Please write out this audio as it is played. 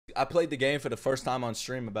I played the game for the first time on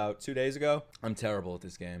stream about 2 days ago. I'm terrible at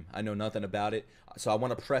this game. I know nothing about it. So I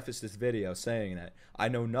want to preface this video saying that I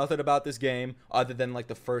know nothing about this game other than like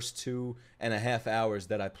the first 2.5 hours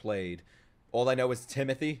that I played. All I know is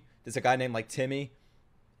Timothy. There's a guy named like Timmy.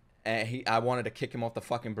 And I wanted to kick him off the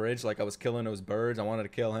fucking bridge like I was killing those birds. I wanted to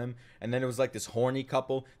kill him. And then it was like this horny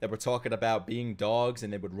couple that were talking about being dogs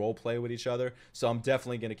and they would role play with each other. So I'm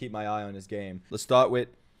definitely going to keep my eye on this game. Let's start with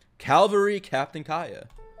Cavalry Captain Kaya.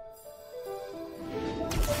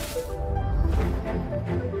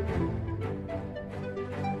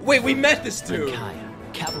 Wait, we met this dude. Kaya,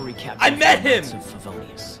 Cavalry Captain. I met him.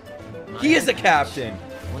 He is a captain.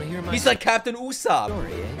 Wanna hear my He's like Captain Usopp.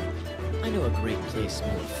 story, eh? I know a great place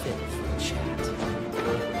more fit for a chat.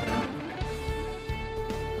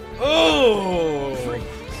 Oh!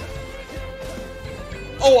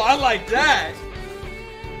 Oh, I like that.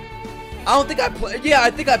 I don't think I played. Yeah,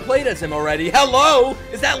 I think I played as him already. Hello?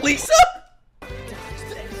 Is that Lisa?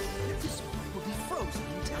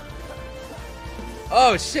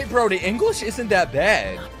 Oh shit, bro, the English isn't that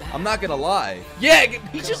bad. I'm not gonna lie. Yeah,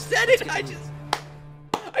 he just said it. I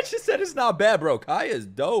just said it's not bad, bro. Kaya's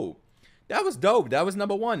dope. That was dope. That was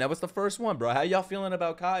 #1. That was the first one, bro. How y'all feeling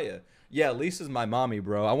about Kaya? Yeah, Lisa's my mommy,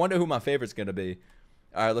 bro. I wonder who my favorite's gonna be.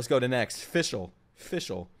 All right, let's go to next. Fischl.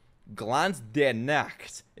 Glanz der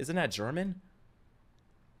Nacht. Isn't that German?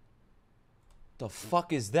 The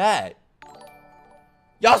fuck is that?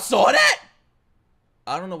 Y'all saw that?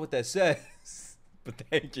 I don't know what that says, but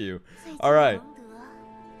thank you. All right.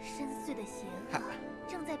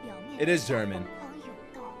 It is German.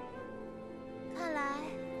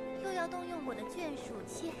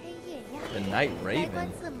 The Night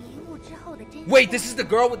Raven. Wait, this is the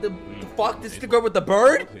girl with the fuck? This is the girl with the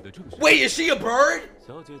bird? Wait, is she a bird?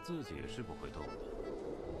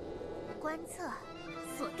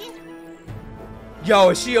 Yo,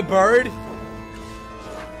 is she a bird?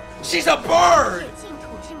 She's a bird!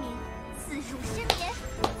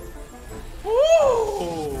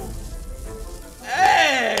 Ooh!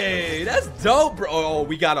 Hey, that's dope, bro. Oh,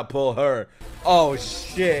 we gotta pull her. Oh,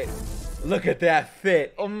 shit. Look at that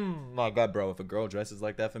fit. Oh my god, bro. If a girl dresses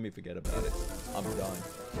like that for me, forget about it. I'm done.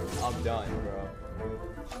 I'm done, bro.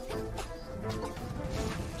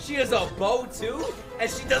 She has a bow too? And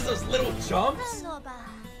she does those little jumps?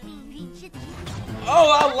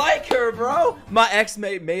 Oh, I like her, bro. My ex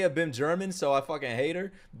may have been German, so I fucking hate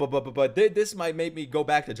her. But this might make me go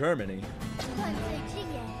back to Germany.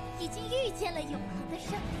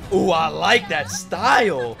 Ooh, I like that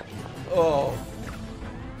style. Oh.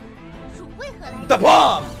 The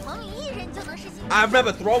bomb! I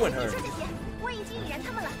remember throwing her.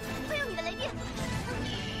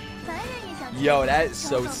 Yo, that is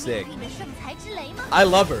so sick. I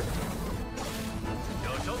love her.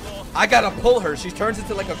 I gotta pull her. She turns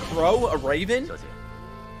into like a crow, a raven.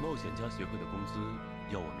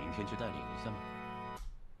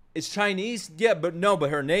 It's Chinese? Yeah, but no, but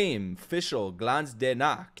her name, Fischl, Glanz der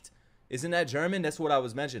Nacht. Isn't that German? That's what I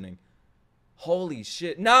was mentioning. Holy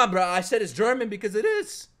shit. Nah, bro, I said it's German because it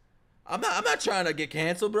is. I'm not trying to get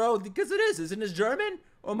canceled, bro, because it is. Isn't this German?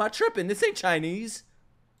 Or am I tripping? This ain't Chinese.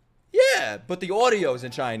 Yeah, but the audio's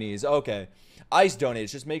in Chinese. Okay. Ice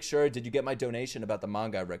donates. Just make sure, did you get my donation about the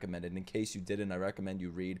manga I recommended? In case you didn't, I recommend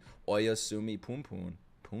you read Oyasumi Punpun.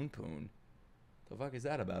 Punpun. The fuck is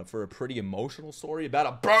that about? For a pretty emotional story about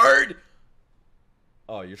a bird?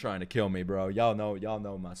 Oh, you're trying to kill me, bro. Y'all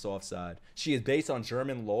know my soft side. She is based on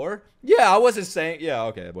German lore? Yeah, I wasn't saying. Yeah,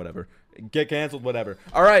 okay, whatever. Get canceled, whatever.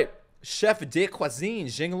 All right. Chef de cuisine,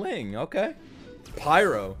 Jingling. Okay.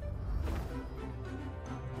 Pyro.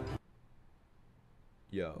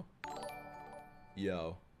 Yo.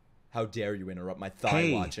 How dare you interrupt my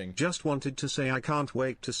thigh watching? Just wanted to say I can't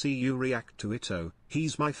wait to see you react to Ito.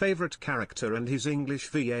 He's my favorite character and his English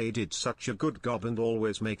VA did such a good job and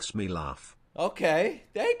always makes me laugh. Okay,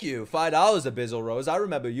 thank you. $5 a Bizzle Rose. I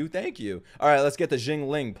remember you. Thank you. All right, let's get the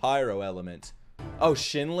Jingling Pyro element. Oh,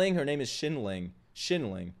 Shinling? Her name is Shinling.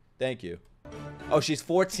 Shinling. Thank you. Oh, she's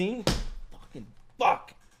 14? Fucking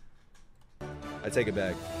fuck. I take it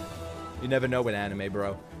back. You never know with anime,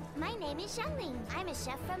 bro. My name is Shanling. I'm a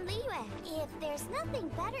chef from Liyue. If there's nothing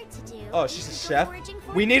better to do... Oh, she's a chef?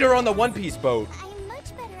 We need her on the One Piece boat. I'm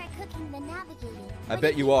much better at cooking than navigating. I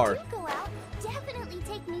bet you are. If you go out, definitely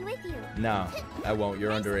take me with you. No, I won't.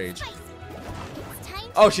 You're underage. It's time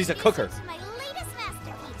to Oh, she's a cooker. my latest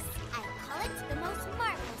masterpiece. I call it the most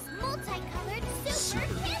marvelous, multicolored super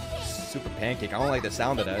pancake. Super pancake. I don't like the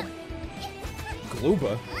sound of that.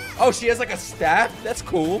 Gluba. Oh, she has like a staff? That's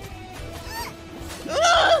cool.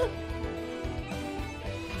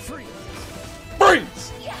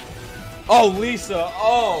 Freeze! Oh, Lisa.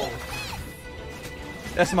 Oh.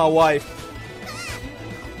 That's my wife.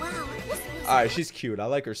 Wow, this was Alright, she's cute. I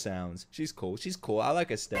like her sounds. She's cool. She's cool. I like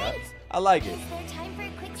her steps. I like it. Is there time for a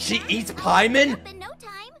quick She snack? eats I'll pieman? up in no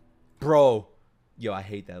time. Bro. Yo, I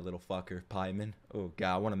hate that little fucker, Pieman. Oh,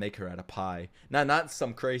 God. I want to make her out of pie. Not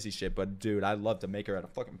some crazy shit, but, dude, I'd love to make her out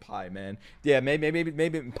of fucking pie, man. Yeah, maybe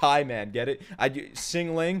Pie Man, get it?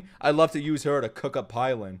 Singling, I'd love to use her to cook up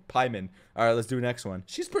Pieman. All right, let's do the next one.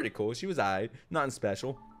 She's pretty cool. She was alright. Nothing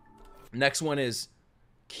special. Next one is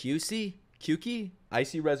Kuki?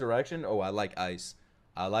 Icy Resurrection? Oh, I like Ice.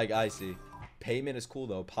 I like Icy. Payment is cool,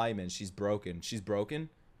 though. Pieman, she's broken. She's broken?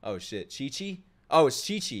 Oh, shit. Chi-Chi? Oh, it's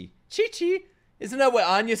Chi-Chi. Chi-Chi? Isn't that what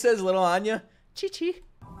Anya says, little Anya? Chi-Chi.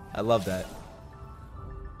 I love that.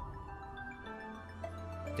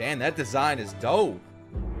 Damn, that design is dope.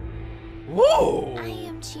 Whoa! I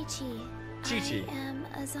am Chi-Chi. Chi-Chi. I am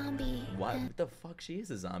a zombie. What the fuck? She is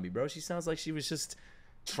a zombie, bro. She sounds like she was just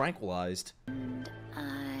tranquilized. And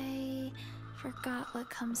I forgot what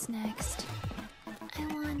comes next. I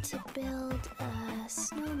want to build a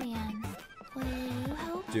snowman. Will you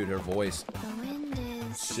help? Dude, her voice. The wind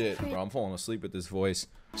is Shit, bro. I'm falling asleep with this voice.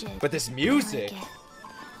 frigid. But this music.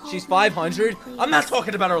 Hold She's me 500? please. I'm not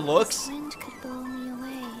talking about her This looks. wind could blow me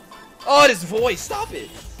away. Oh, this voice. Stop it.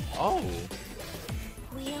 Oh.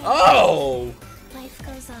 Wheel Oh. Life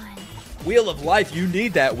goes on. Wheel of Life. You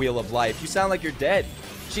need that Wheel of Life. You sound like you're dead.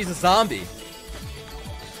 She's a zombie.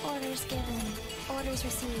 Orders given. Orders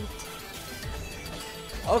received.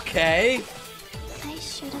 Okay. I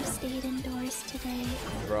should have stayed indoors today.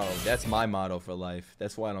 Bro, that's my motto for life.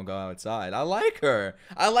 That's why I don't go outside. I like her.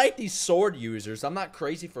 I like these sword users. I'm not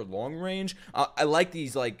crazy for long range. I like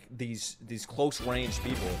these these close range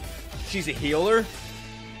people. She's a healer.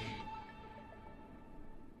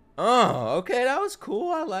 Oh, okay, that was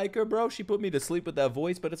cool. I like her, bro. She put me to sleep with that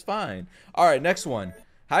voice, but it's fine. All right, next one.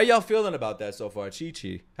 How y'all feeling about that so far?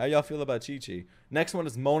 Chi-Chi. How y'all feel about Chi-Chi? Next one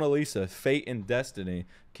is Mona Lisa, Fate and Destiny.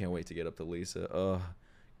 Can't wait to get up to Lisa. Oh,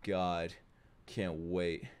 God. Can't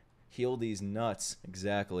wait. Heal these nuts.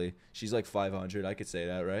 Exactly. She's like 500. I could say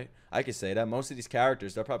that, right? I could say that. Most of these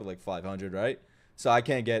characters, they're probably like 500, right? So I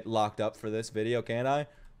can't get locked up for this video, can I?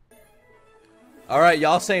 All right,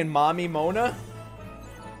 y'all saying Mommy Mona?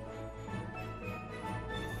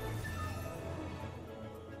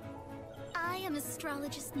 I am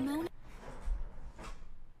astrologist Mona.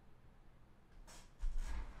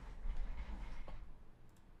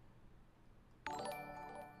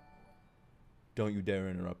 Don't you dare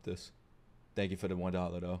interrupt this. Thank you for the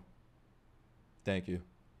 $1, though. Thank you.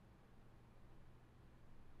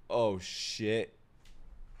 Oh, shit.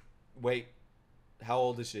 Wait. How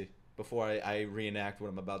old is she? Before I reenact what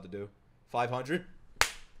I'm about to do. 500?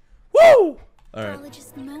 Woo! All right.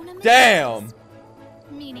 Astrologist Mona. Damn!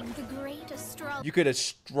 Meaning the great astrologist You could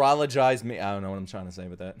astrologize me. I don't know what I'm trying to say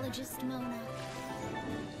with that. Mona.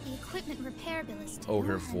 The equipment repair bill is Oh,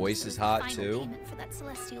 her $200 voice is the hot, final too? payment for that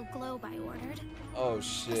celestial globe I ordered. Oh,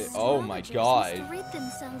 shit. Oh, my Astrologers God. must rid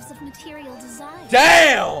themselves of material desires.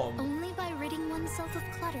 Damn! Only by ridding oneself of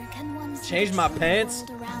clutter can one see Change the my true pants?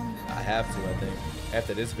 world around them. I have to, I think.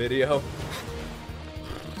 After this video.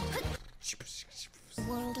 The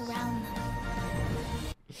world around them.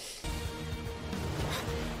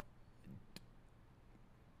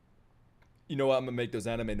 You know what? I'm gonna make those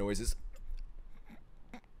anime noises.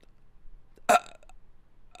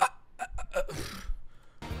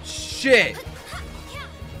 Shit!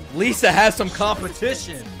 Lisa has some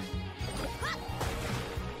competition.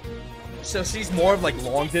 So she's more of like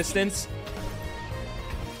long distance.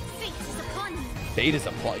 Fate is upon you. Fate is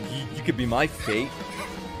upon you. You could be my fate.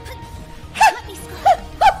 Let me start.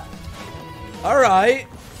 All right.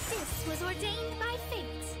 This was ordained by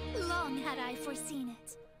fate. Long had I foreseen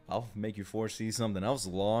it. I'll make you foresee something else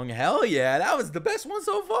long. Hell yeah, that was the best one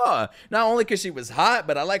so far. Not only because she was hot,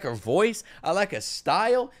 but I like her voice. I like her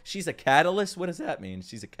style. She's a catalyst. What does that mean?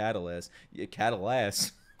 She's a catalyst. Yeah,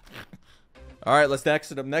 catalyst. All right, let's next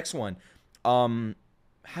to the next one.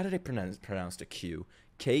 How did I pronounce the Q?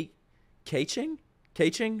 Kaching?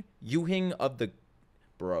 Yuhing of the...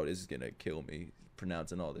 Bro, this is gonna kill me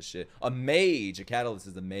pronouncing all this shit. A mage. A catalyst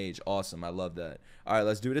is a mage. Awesome. I love that. All right,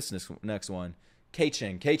 let's do this next one.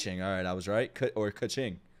 Kaching. All right, I was right. Or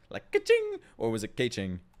Kaching. Like Kaching. Or was it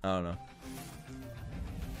Kaching? I don't know.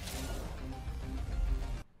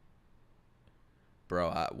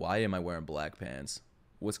 Bro, why am I wearing black pants?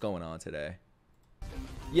 What's going on today?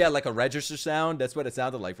 Yeah, like a register sound. That's what it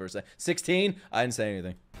sounded like for a second. 16? I didn't say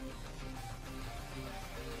anything.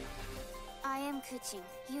 I am Kuching,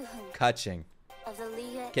 Yuhun Kaching. of the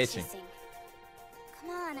Liga Kaching. Kissing. Come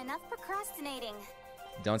on, enough procrastinating.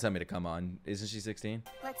 Don't tell me to come on. Isn't she 16?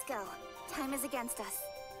 Let's go. Time is against us.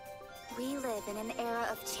 We live in an era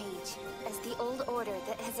of change, as the old order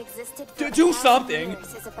that has existed for Do 1,000 something.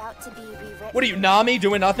 years is about to be rewritten. What are you, Nami,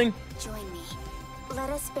 doing nothing? Join me. Let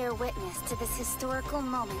us bear witness to this historical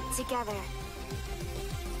moment together.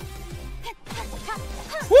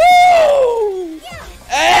 Woo!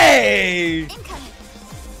 Hey! Incoming.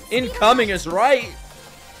 Incoming is right.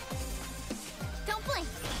 Don't blink.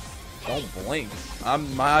 Don't blink.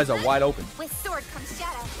 My eyes are wide open. With sword comes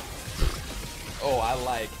shadow. Oh, I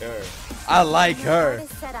like her. I like Your heart her. is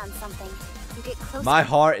set on something. You get closer My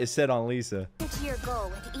heart is set on Lisa. to your goal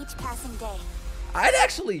with each passing day. I'd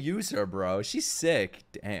actually use her, bro. She's sick.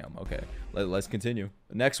 Damn. Okay. Let's continue.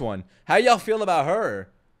 Next one. How y'all feel about her?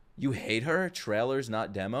 You hate her? Trailers,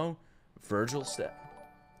 not demo? Virgil step.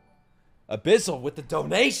 Abyssal with the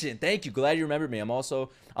donation. Thank you. Glad you remembered me. I'm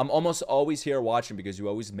almost always here watching because you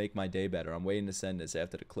always make my day better. I'm waiting to send this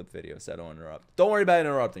after the clip video so I don't interrupt. Don't worry about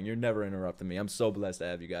interrupting. You're never interrupting me. I'm so blessed to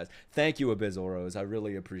have you guys. Thank you, Abyssal Rose. I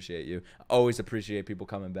really appreciate you. I always appreciate people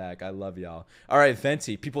coming back. I love y'all. All right,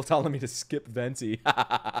 Venti. People telling me to skip Venti.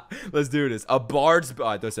 Let's do this. A bard's... Oh,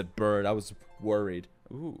 I thought I said bird. I was worried.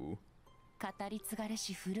 Ooh.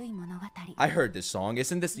 I heard this song.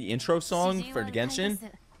 Isn't this the intro song for Genshin?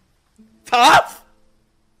 Tough?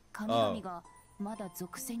 Oh.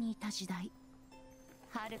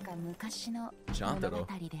 Jantaro.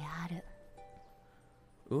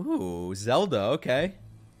 Ooh, Zelda, okay.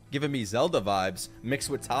 Giving me Zelda vibes mixed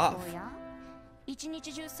with Toph.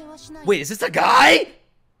 Wait, is this a guy?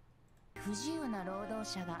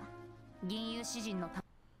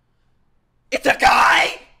 It's a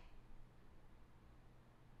guy?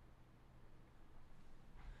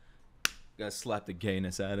 Gotta slap the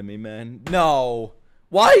gayness out of me, man. No.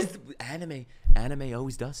 Why is anime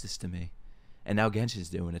always does this to me. And now Genshin's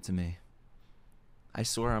doing it to me. I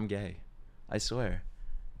swear I'm gay. I swear.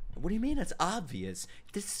 What do you mean it's obvious?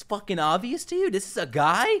 This is fucking obvious to you? This is a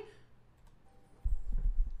guy?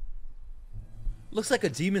 Looks like a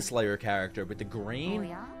Demon Slayer character with the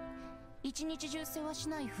green.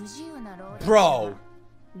 Bro.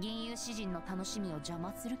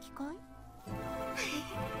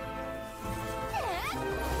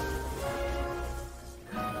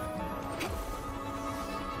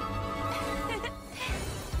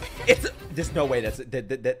 There's no way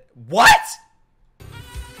that what?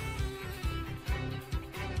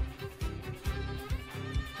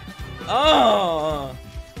 Oh,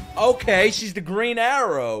 okay, she's the Green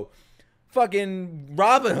Arrow. Fucking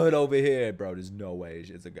Robin Hood over here, bro. There's no way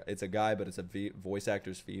it's a guy, but it's a voice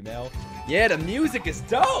actor's female. Yeah, the music is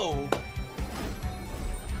dope.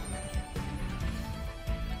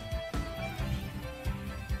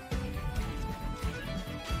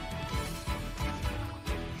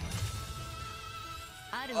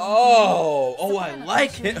 Oh, I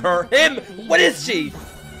like it. Him. What is she?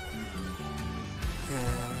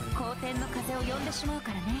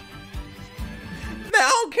 Man, I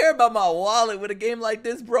don't care about my wallet with a game like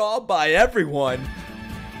this, bro. I'll buy everyone.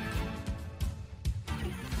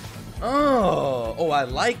 Oh, I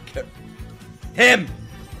like her. Him.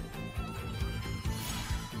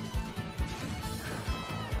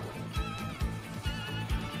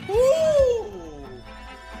 Woo!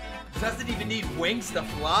 Doesn't even need wings to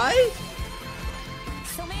fly?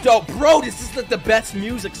 Yo, bro, this is like the best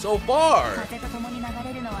music so far.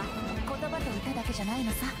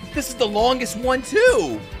 This is the longest one,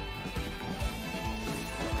 too.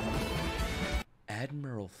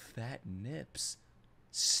 Admiral Fat Nips.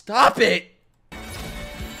 Stop it!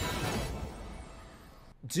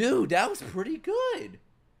 Dude, that was pretty good.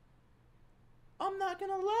 I'm not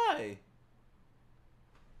gonna lie.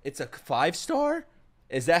 It's a 5-star?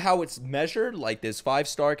 Is that how it's measured? Like there's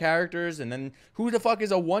 5-star characters and then who the fuck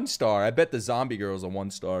is a 1-star? I bet the zombie girl's a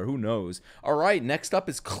 1-star. Who knows? All right, next up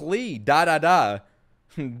is Klee. Da da da.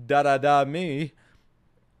 Da da da me.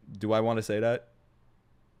 Do I want to say that?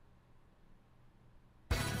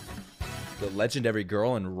 The legendary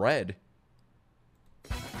girl in red.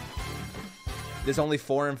 There's only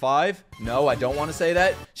 4 and 5? No, I don't want to say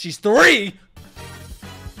that. She's 3!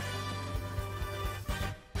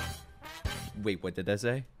 Wait, what did that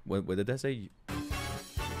say? What did that say?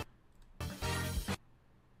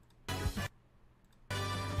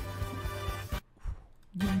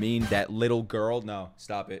 You mean that little girl? No,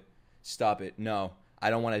 stop it. Stop it. No,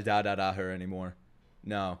 I don't want to da-da-da her anymore.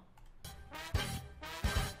 No.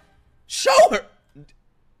 Show her!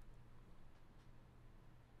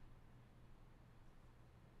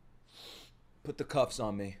 Put the cuffs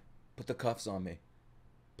on me. Put the cuffs on me.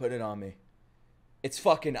 Put it on me. It's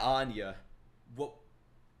fucking Anya. What?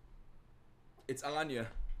 It's Anya.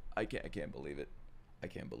 I can't believe it. I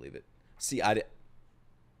can't believe it. See, I did.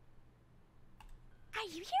 Are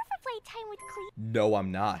you here for playtime with Clee? No,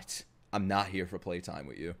 I'm not. I'm not here for playtime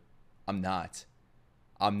with you. I'm not.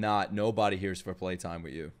 I'm not. Nobody here's for playtime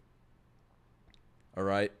with you. All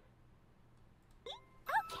right?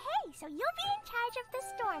 Okay, so you'll be in charge of the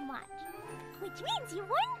Storm Watch. Which means you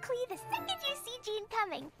warn Clee the second you see Jean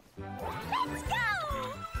coming. Let's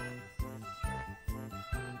go!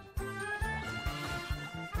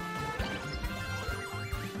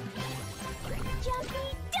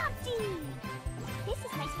 Jumpy Dumpty! This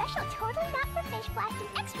is my special totally not for fish blasting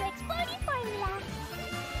extra exploding formula.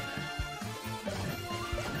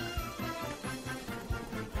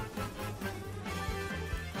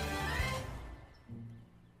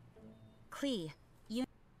 Clee, you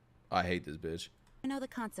I hate this bitch. know the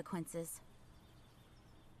consequences.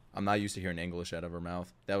 I'm not used to hearing English out of her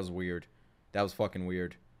mouth. That was weird. That was fucking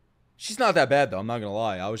weird. She's not that bad, though. I'm not gonna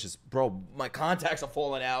lie. I was just... Bro, my contacts are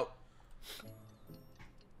falling out.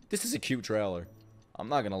 This is a cute trailer. I'm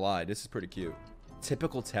not gonna lie. This is pretty cute.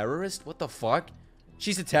 Typical terrorist? What the fuck?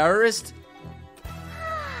 She's a terrorist?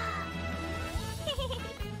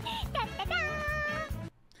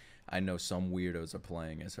 I know some weirdos are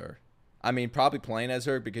playing as her. I mean, probably playing as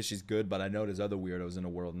her because she's good, but I know there's other weirdos in the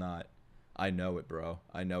world not. I know it, bro.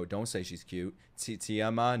 I know it. Don't say she's cute.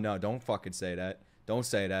 Tiama? No, don't fucking say that. Don't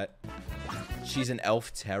say that. She's an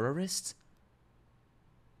elf terrorist?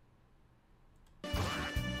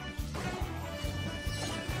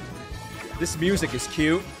 This music is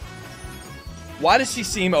cute. Why does she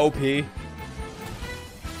seem OP?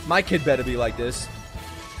 My kid better be like this.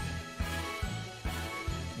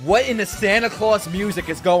 What in the Santa Claus music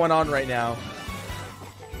is going on right now?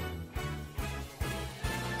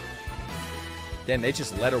 Damn, they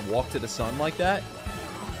just let her walk to the sun like that?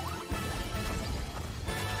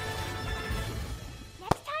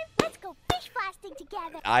 Next time, let's go fish blasting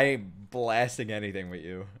together. I ain't blasting anything with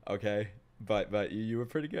you, okay? But you were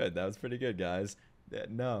pretty good. That was pretty good, guys.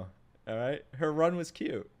 No, all right? Her run was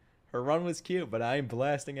cute. Her run was cute, but I ain't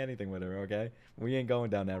blasting anything with her, okay? We ain't going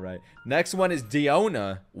down that right. Next one is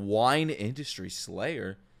Diona, wine industry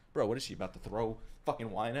slayer. Bro, what is she about to throw fucking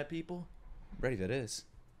wine at people? I'm ready for this.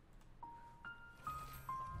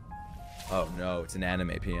 Oh no, it's an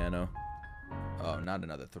anime piano. Oh, not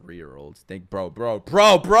another 3-year-old. Think, bro.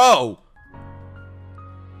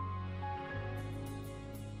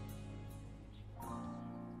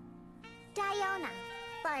 Diona,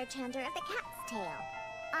 bartender of the Cat's Tail.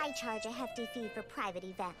 I charge a hefty fee for private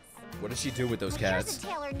events. What does she do with those Repairs cats?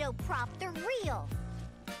 and tail are no prop, they're real.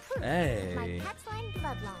 Proof. Hey. My cat's line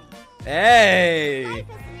bloodline. Hey!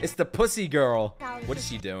 It's the pussy girl. What is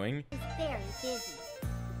she doing? Is very busy.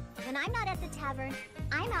 When I'm not at the tavern,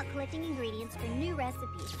 I'm out collecting ingredients for new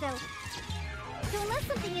recipes. So unless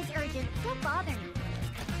something is urgent, don't bother me.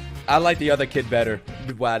 I like the other kid better.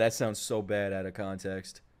 Wow, that sounds so bad out of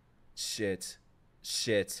context. Shit.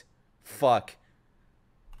 Fuck.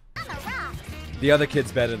 I'm a rock. The other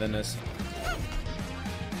kid's better than this.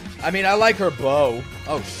 I mean, I like her bow.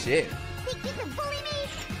 Oh, shit. Think you can bully me?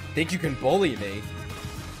 Think you can bully me?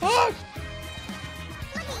 Fuck!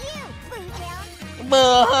 Look at you, Boo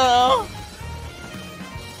I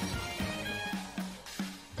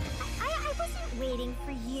wasn't waiting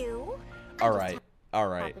for you. Alright.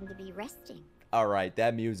 Happened to be resting. Alright,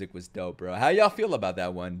 that music was dope, bro. How y'all feel about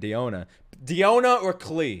that one? Diona or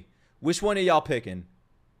Klee? Which one are y'all picking?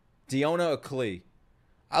 Diona or Klee?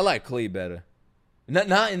 I like Klee better.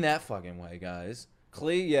 Not in that fucking way, guys.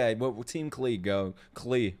 Klee, yeah, Team Klee, go.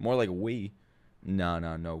 Klee, more like we.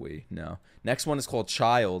 No, we. No. Next one is called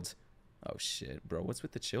Child. Oh, shit, bro. What's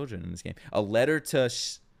with the children in this game? A letter to...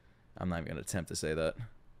 I'm not even going to attempt to say that.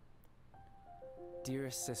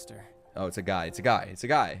 Dearest sister. Oh, it's a guy.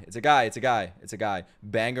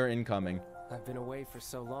 Banger incoming. I've been away for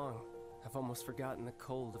so long. I've almost forgotten the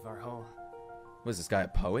cold of our home. Was this guy a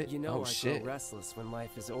poet? You know, oh, shit. grow restless when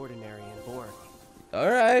life is ordinary and boring. All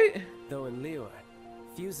right. Though in Liyue,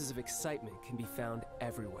 fuses of excitement can be found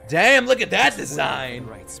everywhere. Damn, look at that Just design. waiting for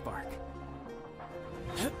the right spark.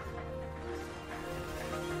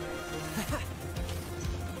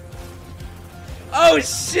 Oh,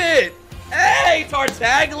 shit. Hey,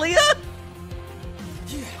 Tartaglia.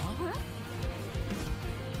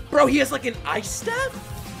 Bro, he has like an ice staff?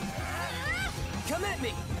 Come at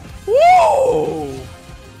me. Whoa!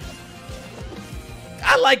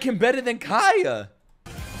 I like him better than Kaya.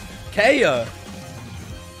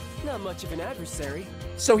 Not much of an adversary.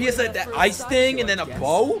 So he has like that ice thing and then a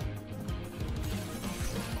bow?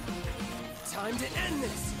 Time to end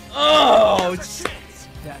this. Oh,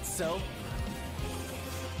 That's so.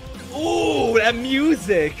 Ooh, that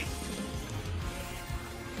music.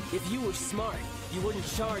 If you were smart, you wouldn't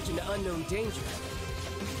charge into unknown danger.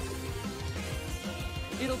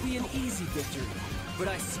 It'll be an easy victory, but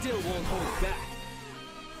I still won't hold back.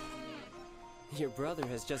 Your brother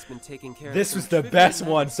has just been taking care of This some was the trivia best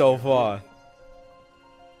one matters so here. far.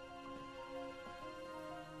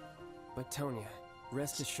 But Tonya,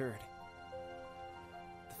 rest assured.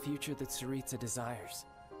 The future that Tsaritsa desires,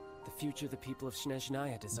 the future the people of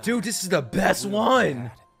Snezhnaya desire. Dude, this is the best will be one.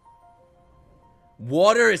 had.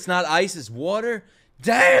 Water, it's not ice, it's water.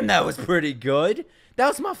 Damn, that was pretty good. That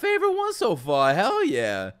was my favorite one so far. Hell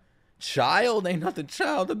yeah. Child, ain't nothing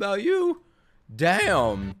child about you.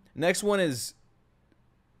 Damn. Next one is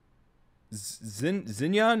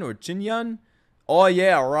Xinyan or Chinyan. Oh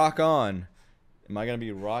yeah, rock on. Am I gonna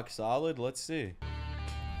be rock solid? Let's see.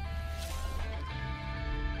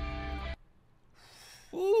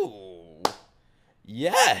 Ooh.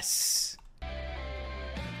 Yes.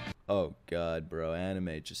 Oh god, bro.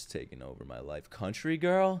 Anime just taking over my life. Country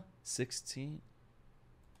girl? 16?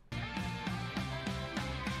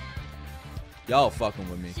 Y'all fucking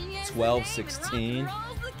with me. 12, 16.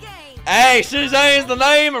 Hey, Shizane's the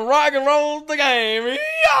name and rock and roll's the game.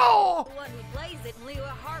 Yo! One who plays it in Liyue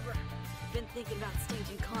Harbor. Been thinking about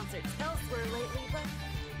staging concerts elsewhere lately,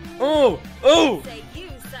 but Ooh, ooh. say you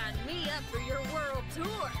signed me up for your world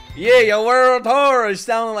tour. Yeah, your world tour is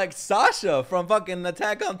sounding like Sasha from fucking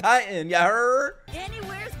Attack on Titan. You heard?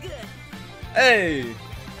 Anywhere's good. Hey.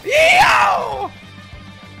 Yo!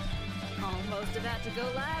 Almost about to go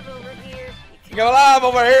live over here. Go live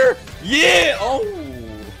over here. Yeah. Oh.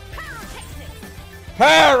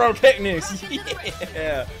 Pyrotechnics.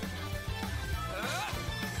 Yeah.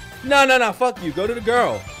 No, no, no. Fuck you. Go to the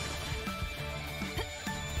girl.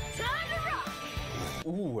 Time to rock.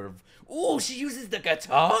 Ooh, ooh, she uses the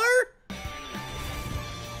guitar?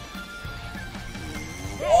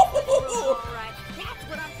 Ooh. All right. That's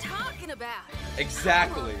what I'm talking about.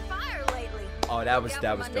 Exactly. I'm on fire lately. Oh, that was Look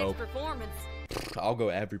out for my dope. next performance. I'll go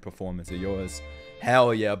every performance of yours.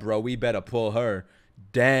 Hell yeah, bro. We better pull her.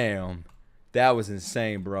 Damn. That was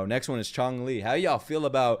insane, bro. Next one is Chong Li. How y'all feel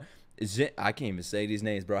about... I can't even say these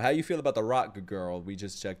names, bro. How you feel about the rock girl we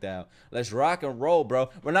just checked out? Let's rock and roll, bro.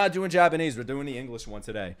 We're not doing Japanese. We're doing the English one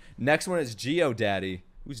today. Next one is Geo Daddy.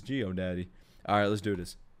 Who's Geo Daddy? All right, let's do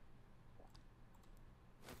this.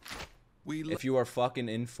 If you are fucking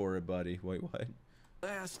in for it, buddy. Wait, what?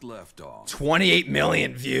 Last left off 28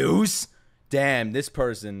 million views? Damn, this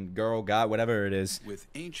person, girl, guy, whatever it is, with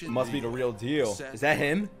ancient must be the real deal. Seth, Is that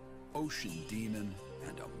him? ocean demon,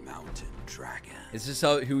 and a mountain dragon. Is this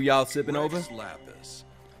who y'all sipping over? Rex Lapis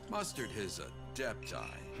mustered his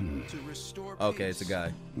adepti to restore Okay, it's a peace.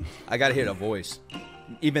 guy. I gotta hear the voice.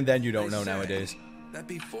 Even then, you don't They know say nowadays. That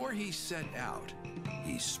before he set out,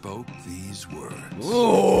 he spoke these words.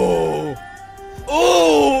 Ooh!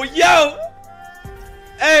 Ooh! Yo!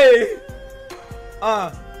 Hey!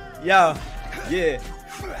 Yo! Yeah!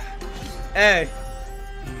 Hey!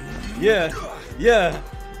 Yeah! Yeah!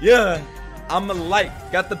 Yeah! I'm a light.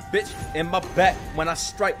 Got the bitch in my back when I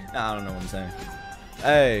strike. Nah, I don't know what I'm saying.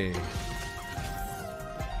 Hey!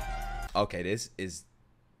 Okay, this is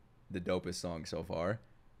the dopest song so far.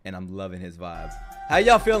 And I'm loving his vibe. How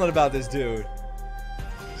y'all feeling about this dude?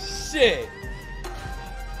 Shit!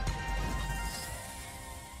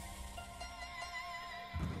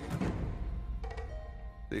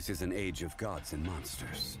 This is an age of gods and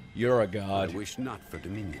monsters. You're a I god. wish not for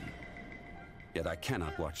dominion. Yet I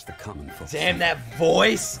cannot watch the common folk. Damn that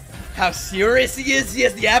voice! How serious he is! He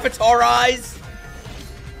has the avatar eyes!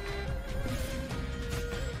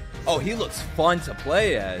 Oh, he looks fun to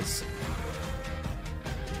play as.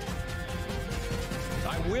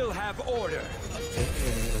 I will have order.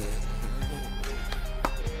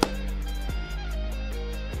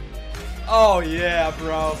 Oh yeah,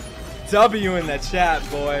 bro. W in the chat,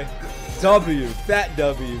 boy. W. Fat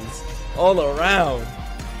W's. All around.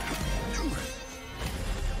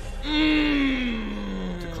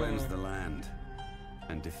 To cleanse the land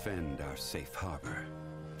and defend our safe harbor.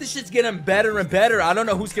 This shit's getting better and better. I don't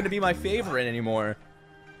know who's gonna be my favorite anymore.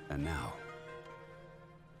 And now,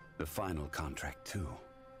 the final contract too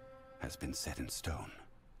has been set in stone.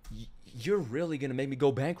 You're really gonna make me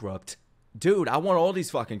go bankrupt. Dude, I want all these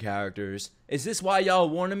fucking characters. Is this why y'all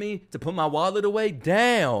warning me to put my wallet away?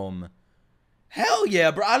 Damn. Hell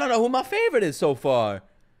yeah, bro. I don't know who my favorite is so far.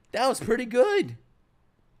 That was pretty good.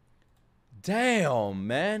 Damn,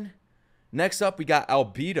 man. Next up, we got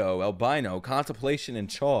Albino, Contemplation, and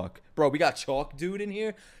Chalk. Bro, we got Chalk dude in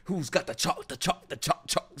here. Who's got the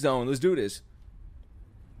chalk zone? Let's do this.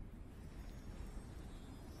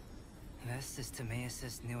 This is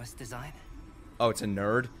Timaeus' newest design. Oh, it's a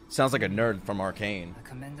nerd? Sounds like a nerd from Arcane. A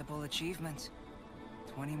commendable achievement.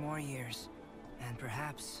 20 more years. And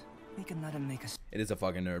perhaps we can let him make a It is a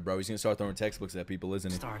fucking nerd, bro. He's gonna start throwing textbooks at people, isn't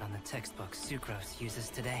he? start on the textbook Sucrose uses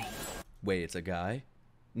today. Wait, it's a guy?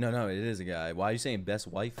 No, it is a guy. Why are you saying best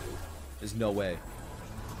wife? There's no way.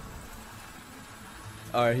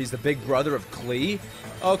 Alright, he's the big brother of Klee?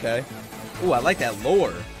 Okay. Ooh, I like that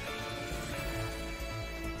lore.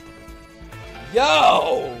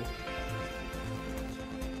 Yo!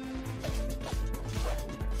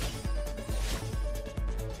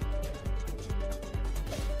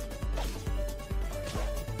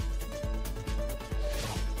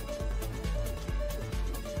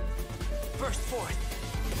 Burst forth.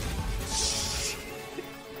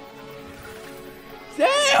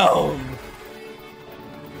 Damn!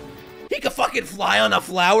 He could fucking fly on a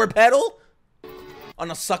flower petal? On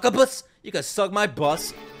a succubus? You could suck my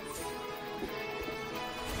bus.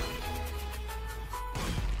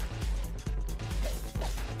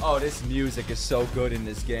 Oh, this music is so good in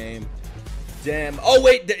this game. Damn. Oh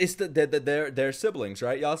wait, it's they're siblings,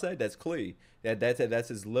 right? Y'all said that's Klee. That's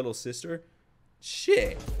his little sister.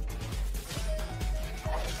 Shit.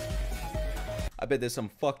 I bet there's some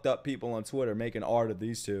fucked up people on Twitter making art of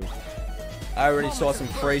these two. I already saw some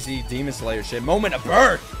crazy Demon Slayer shit. Moment of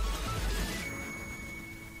birth.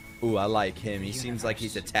 Ooh, I like him. He seems like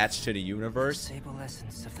he's attached to the universe. Sable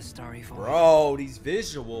essence of the starry void. Bro, these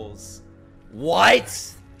visuals.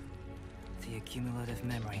 What? The accumulative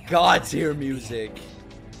memory. God tier music.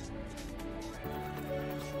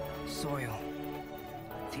 Soil.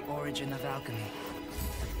 The origin of alchemy.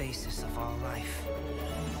 The basis of all life.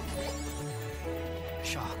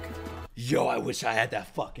 Shock. Yo, I wish I had that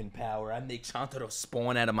fucking power. I'd make Chantaro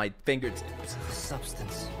spawn out of my fingertips. The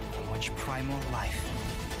substance from which primal life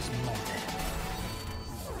is molded.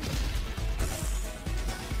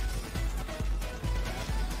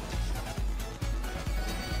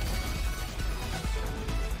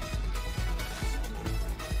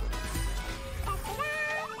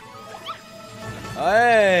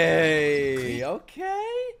 Hey,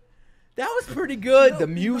 okay. That was pretty good. The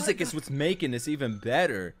music is what's making this even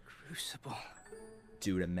better. Crucible.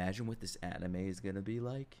 Dude, imagine what this anime is gonna be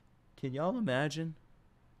like. Can y'all imagine?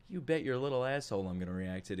 You bet your little asshole I'm gonna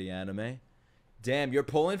react to the anime. Damn, you're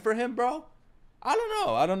pulling for him, bro? I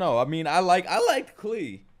don't know. I mean, I liked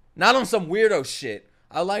Klee. Not on some weirdo shit.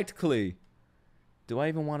 I liked Klee. Do I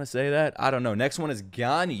even want to say that? I don't know. Next one is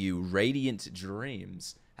Ganyu, Radiant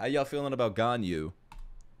Dreams. How y'all feeling about Ganyu?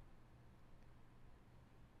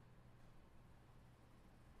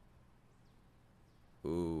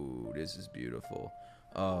 Ooh, this is beautiful.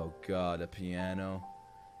 Oh god, a piano.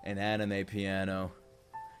 An anime piano.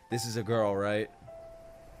 This is a girl, right?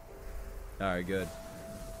 Alright, good.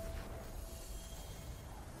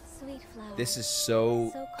 Sweet flower. This is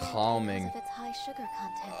so calming. Because of its high sugar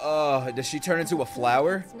content. Oh, does she turn into a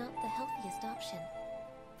flower? It's not the healthiest option.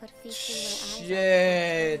 But feasting my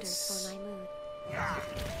eyes Shit. for my mood.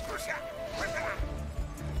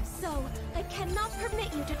 So, I cannot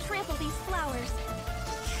permit you to trample these flowers.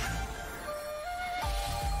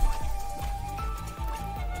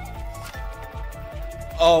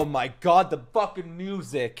 Oh my god, the fucking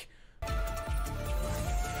music.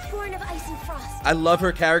 Born of ice and frost. I love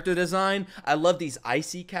her character design. I love these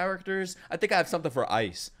icy characters. I think I have something for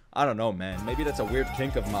ice. I don't know, man. Maybe that's a weird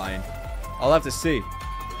kink of mine. I'll have to see.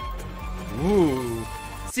 Ooh.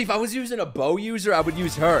 See, if I was using a bow user, I would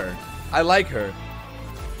use her. I like her.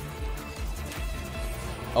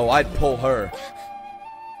 Oh, I'd pull her.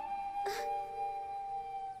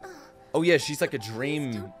 Oh yeah, she's like a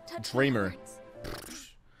dreamer.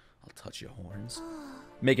 I'll touch your horns.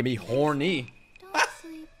 Making me horny. Don't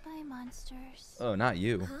sleep by monsters. Oh, not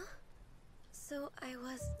you. Huh? So I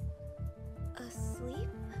was asleep?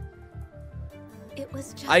 It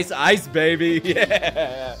was just Ice, baby.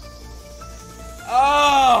 Yeah.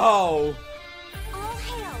 Oh! all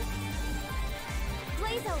hail.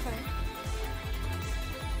 Blaze over.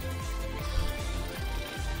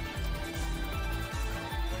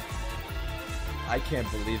 I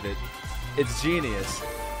can't believe it. It's genius.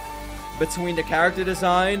 Between the character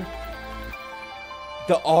design,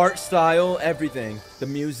 the art style, everything. The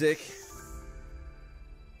music.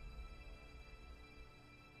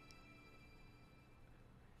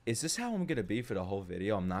 Is this how I'm gonna be for the whole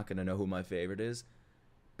video? I'm not gonna know who my favorite is?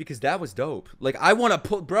 Because that was dope. Like, I wanna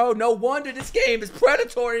put, bro, no wonder this game is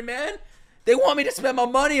predatory, man. They want me to spend my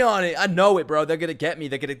money on it. I know it, bro. They're gonna get me.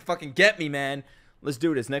 They're gonna fucking get me, man. Let's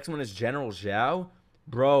do this. Next one is General Zhao.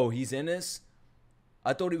 Bro, he's in this?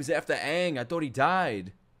 I thought he was after Aang. I thought he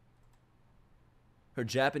died. Her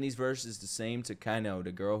Japanese verse is the same to Kaino,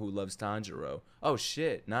 the girl who loves Tanjiro. Oh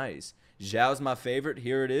shit, nice. Zhao's my favorite.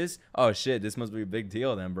 Here it is. Oh shit, this must be a big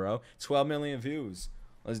deal then, bro. 12 million views.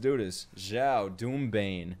 Let's do this. Zhao,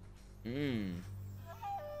 Doombane.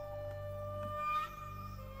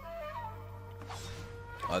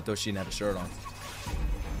 Oh, I thought she didn't have a shirt on.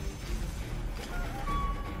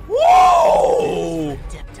 Whoa!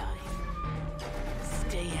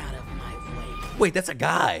 Stay out of my way. Wait, that's a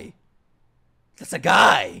guy. That's a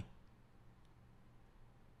guy.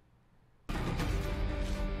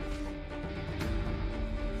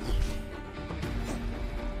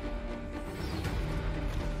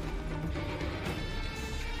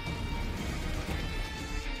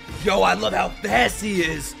 Yo, I love how fast he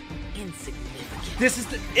is. Insignificant. This is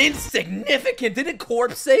the insignificant. Didn't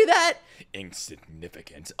Corpse say that?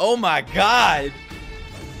 Insignificant. Oh my god.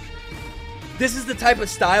 This is the type of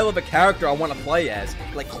style of a character I want to play as.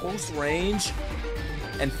 Like close range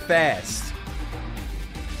and fast.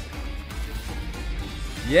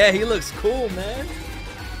 Yeah, he looks cool, man.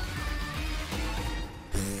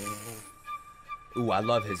 Ooh, I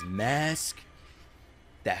love his mask.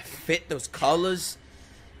 That fit, those colors.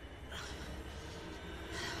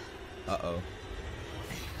 Uh-oh.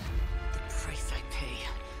 The price I pay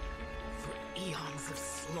for eons of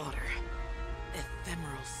slaughter,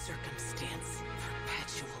 ephemeral circumstance,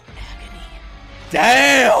 perpetual agony.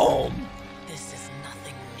 Damn! This is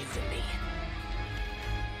nothing new to me.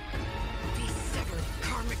 These severed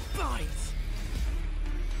karmic binds.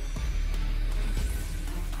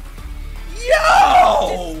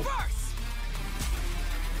 Yo! Disperse!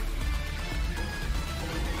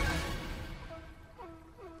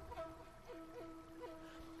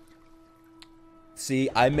 See,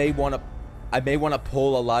 I may want to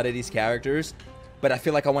pull a lot of these characters, but I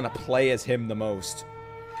feel like I want to play as him the most.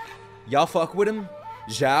 Y'all fuck with him?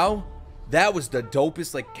 Zhao? That was the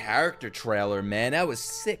dopest like character trailer, man. That was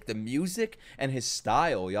sick. The music and his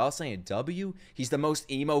style. Y'all saying W? He's the most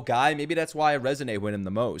emo guy. Maybe that's why I resonate with him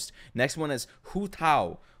the most. Next one is Hu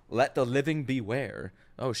Tao. Let the living beware.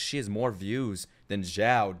 Oh, she has more views than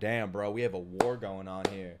Zhao. Damn, bro. We have a war going on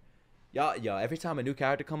here. Y'all, every time a new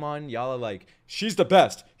character come on, y'all are like, she's the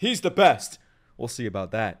best. He's the best. We'll see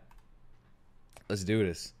about that. Let's do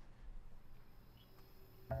this.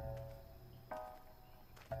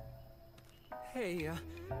 Hey,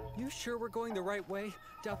 you sure we're going the right way?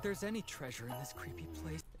 Doubt there's any treasure in this creepy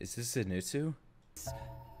place. Is this Zenitsu?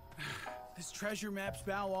 This treasure map's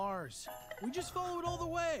bow ours. We just follow it all the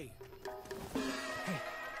way.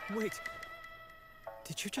 Hey, wait.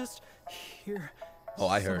 Did you just hear Oh,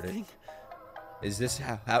 I heard something? it. Is this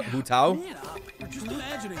Hu Tao? Man up. We're just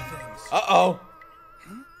imagining things. Uh-oh.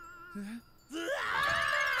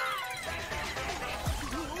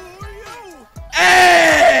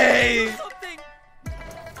 Hey!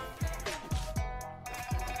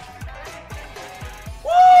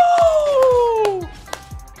 Woo!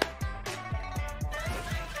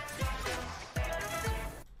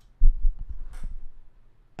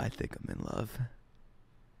 I think I'm in love.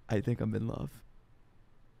 I think I'm in love.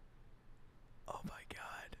 Oh my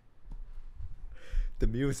god. The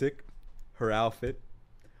music, her outfit,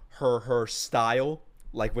 her style,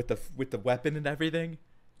 like with the weapon and everything.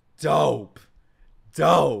 Dope.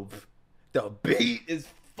 Dope. The beat is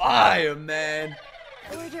fire, man.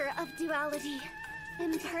 Order of duality,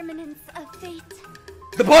 impermanence of fate.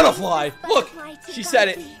 The butterfly. Look, Butterfly to she said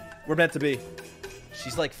it. galaxy. We're meant to be.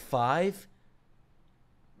 She's like 5.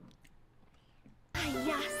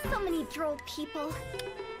 Yeah, so many droll people.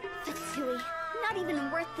 Fatui, not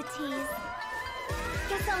even worth the tease.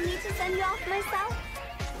 Guess I'll need to send you off myself.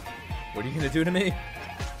 What are you gonna do to me?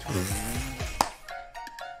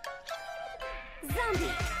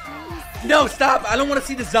 Zombie. No, stop! I don't want to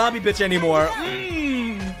see the zombie bitch anymore.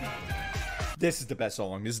 This is the best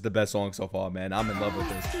song. This is the best song so far, man. I'm in love with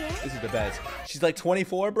this. This is the best. She's like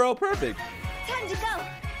 24, bro. Perfect. Time to go.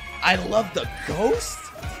 I love the ghost.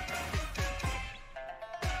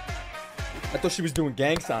 I thought she was doing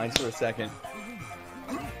gang signs for a second.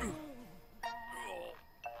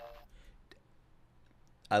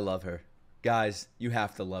 I love her. Guys, you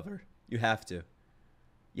have to love her. You have to.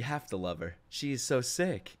 You have to love her. She is so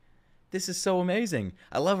sick. This is so amazing.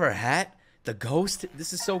 I love her hat. The ghost.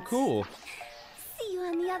 This is so cool. See you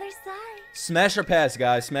on the other side. Smash her pass,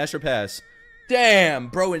 guys. Smash her pass. Damn,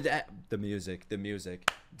 bro. The music. The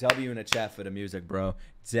music. W in the chat for the music, bro.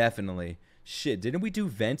 Definitely. Shit, didn't we do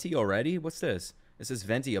Venti already? What's this? It says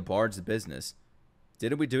Venti, a bard's business.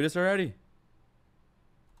 Didn't we do this already?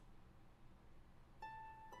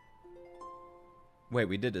 Wait,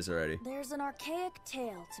 we did this already. There's an archaic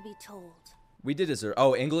tale to be told. We did this.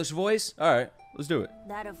 Oh, English voice? All right. Let's do it.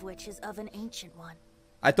 That of which is of an ancient one.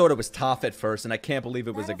 I thought it was Toph at first, and I can't believe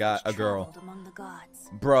it was a girl. Among the gods.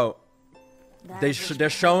 Bro, they're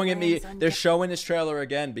showing it me. They're showing this trailer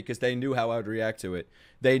again because they knew how I would react to it.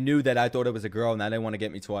 They knew that I thought it was a girl, and now they want to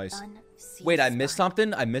get me twice. Wait, I missed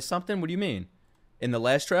something? I missed something? What do you mean? In the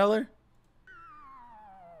last trailer?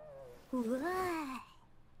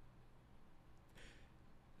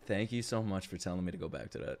 Thank you so much for telling me to go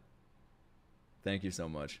back to that. Thank you so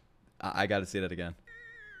much. I got to see that again.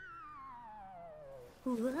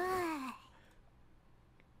 Hu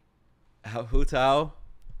Tao,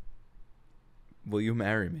 will you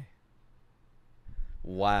marry me?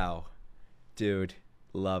 Wow. Dude,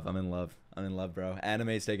 love. I'm in love. I'm in love, bro.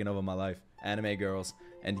 Anime's taking over my life. Anime girls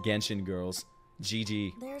and Genshin girls.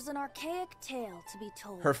 GG. There's an archaic tale to be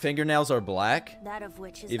told. Her fingernails are black? That of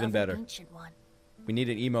which is even of better. An ancient one. We need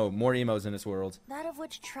an emo, more emos in this world. That of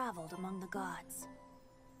which traveled among the gods.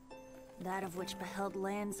 That of which beheld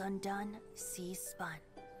lands undone, seas spun.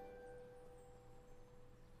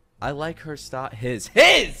 I like her style. His!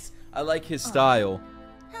 I like his style.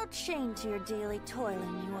 How chained to your daily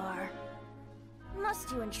toiling you are.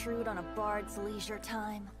 Must you intrude on a bard's leisure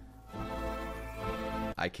time?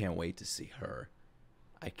 I can't wait to see her.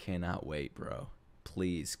 I cannot wait, bro.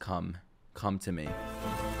 Please, come to me.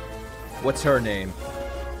 What's her name?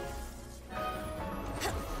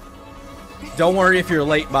 Don't worry if you're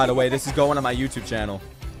late, by the way. This is going on my YouTube channel.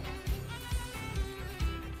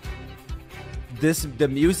 The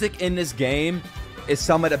music in this game is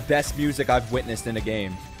some of the best music I've witnessed in a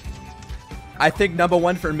game. I think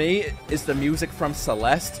 #1 for me is the music from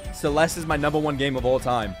Celeste. Celeste is my #1 game of all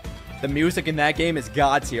time. The music in that game is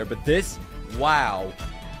God tier, but this, wow.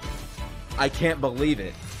 I can't believe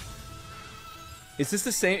it. Is this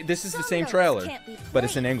the same? This is the same trailer, but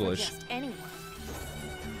it's in English.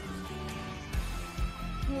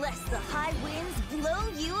 Lest the high winds blow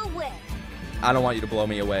you away. I don't want you to blow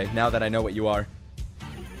me away now that I know what you are.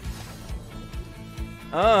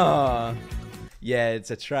 Yeah,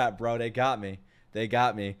 it's a trap, bro. They got me. They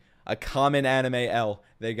got me. A common anime L.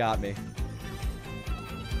 They got me.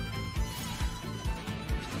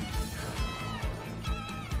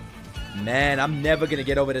 Man, I'm never gonna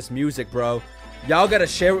get over this music, bro. Y'all gotta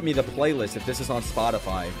share with me the playlist if this is on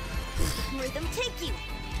Spotify. Rhythm take you.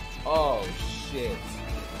 Oh, shit.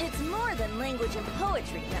 It's more than language and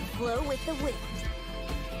poetry that flow with the wind.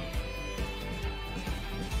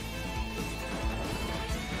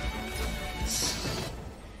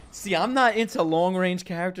 See, I'm not into long-range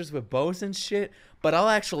characters with bows and shit, but I'll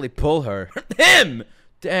actually pull her. Him!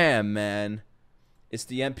 Damn, man. It's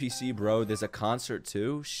the NPC, bro. There's a concert,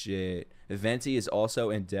 too. Shit. Venti is also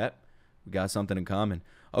in depth. We got something in common.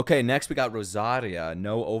 Okay, next we got Rosaria.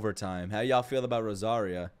 No overtime. How y'all feel about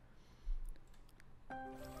Rosaria?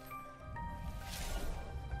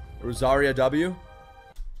 Rosaria W?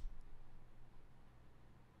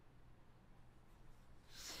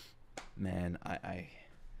 Man, I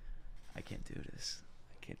can't do this.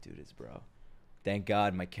 I can't do this, bro. Thank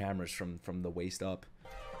God my camera's from the waist up.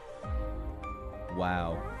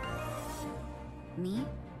 Wow. Me?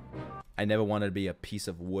 I never wanted to be a piece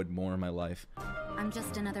of wood more in my life. I'm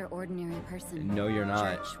just another ordinary person. No, you're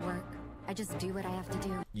not. Church, work. I just do what I have to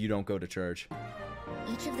do. You don't go to church.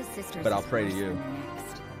 Each of the sisters. But I'll pray to you.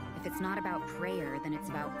 If it's not about prayer, then it's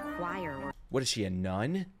about choir or... What is she, a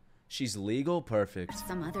nun? She's legal? Perfect.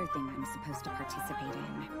 Some other thing I'm supposed to participate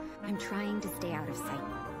in. I'm trying to stay out of sight.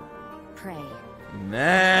 Pray.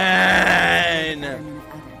 Man!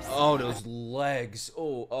 Oh, those legs.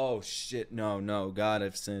 Oh, shit. No. God,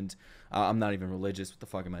 I've sinned. I'm not even religious. What the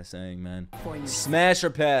fuck am I saying, man? Smash or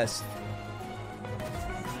pass?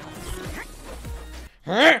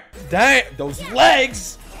 Damn! Those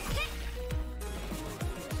legs!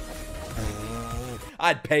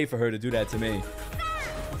 I'd pay for her to do that to me.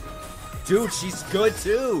 Dude, she's good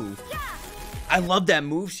too. I love that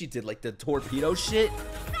move she did, like the torpedo shit.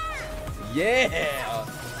 Yeah.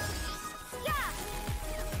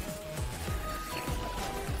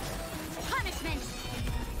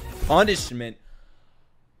 Punishment.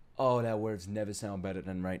 Oh, that word's never sound better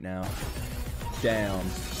than right now. Damn.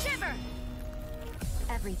 Shiver.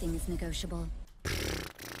 Everything is negotiable.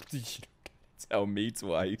 Tell me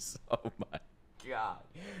twice. Oh my God.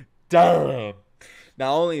 Damn.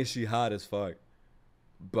 Not only is she hot as fuck,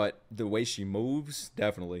 but the way she moves,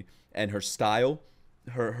 definitely, and her style,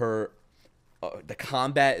 the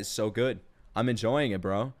combat is so good. I'm enjoying it,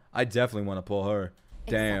 bro. I definitely want to pull her.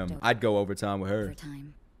 Damn, I'd go overtime with her.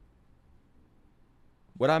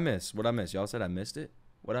 What'd I miss? Y'all said I missed it?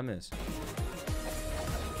 What'd I miss?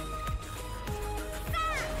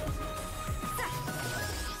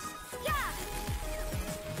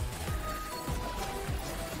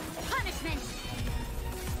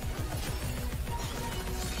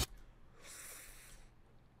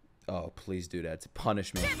 Oh, please do that.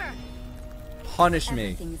 Punish me. Punish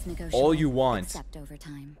me. All you want. Except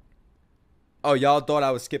overtime. Oh, y'all thought I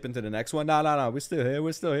was skipping to the next one? No. We're still here.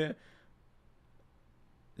 We're still here.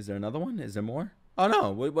 Is there another one? Is there more? Oh,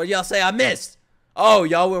 no. What y'all say I missed? Oh,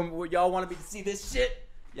 y'all wanted me to see this shit?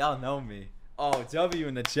 Y'all know me. Oh, W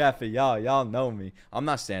in the chat for y'all. Y'all know me. I'm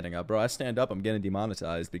not standing up, bro. I stand up, I'm getting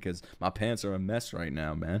demonetized because my pants are a mess right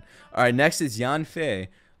now, man. All right, next is Yan Fei.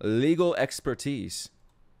 Legal expertise.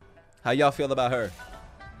 How y'all feel about her?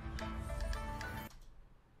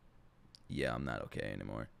 Yeah, I'm not okay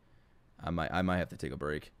anymore. I might have to take a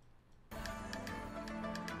break.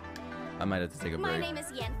 I might have to take a break. My name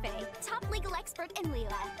is Yan Fei, top legal expert in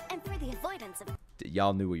Lila, and for the avoidance of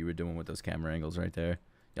y'all knew what you were doing with those camera angles right there.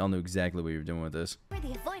 Y'all knew exactly what you were doing with this. For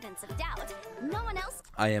the avoidance of doubt, no one else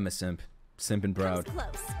I am a simp. Simp and proud. comes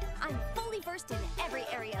close. I'm fully versed in every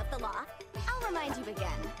area of the law. I'll remind you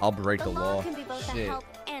again. I'll break the law. Can be both Shit. a help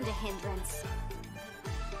and a hindrance.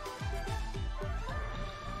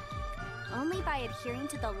 Only by adhering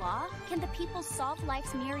to the law can the people solve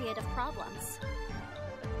life's myriad of problems.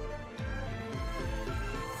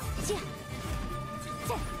 She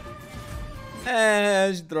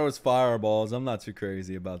throws fireballs. I'm not too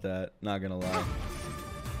crazy about that. Not gonna lie.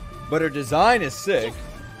 But her design is sick.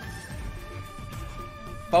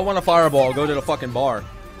 If I want a fireball, go to the fucking bar.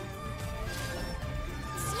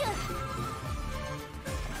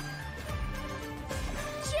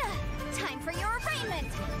 Time for your arraignment.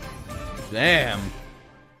 Damn.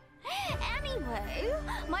 Anyway,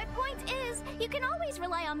 my point is, you can always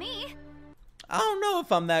rely on me. I don't know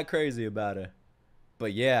if I'm that crazy about it.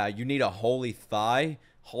 But yeah, you need a holy thigh.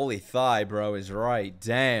 Holy thigh, bro, is right.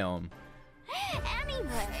 Damn.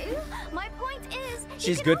 Anyway, my point is,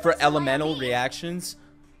 She's good for elemental reactions.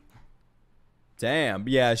 Damn.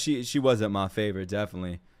 Yeah, she wasn't my favorite,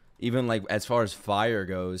 definitely. Even like as far as fire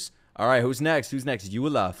goes. All right, who's next? Who's next?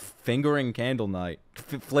 Eula, fingering candle night.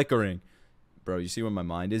 Flickering. Bro, you see where my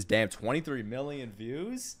mind is? Damn, 23 million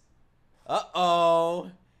views? Uh-oh.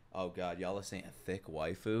 Oh god, y'all are saying thick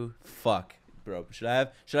waifu? Fuck. Bro, should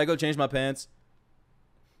I go change my pants?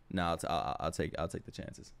 No, I'll take the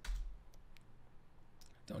chances.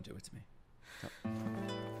 Don't do it to me.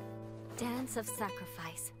 Dance of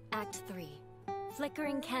Sacrifice, Act 3.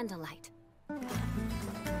 Flickering Candlelight.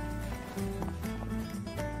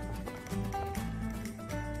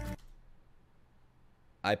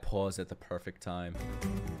 I pause at the perfect time.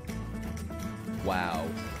 Wow.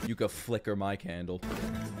 You could flicker my candle.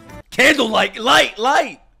 Candlelight!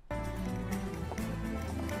 Light!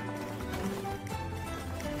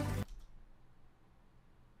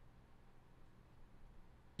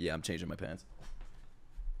 Yeah, I'm changing my pants.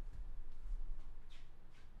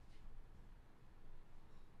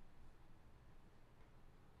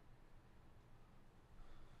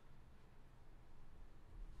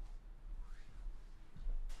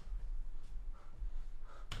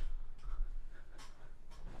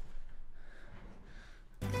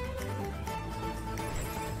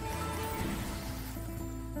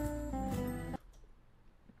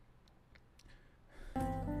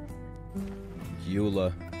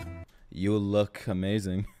 Eula, you look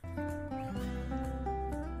amazing.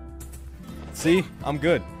 See, I'm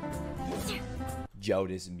good. Yo,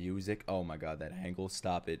 this music. Oh my god, that angle.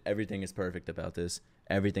 Stop it. Everything is perfect about this.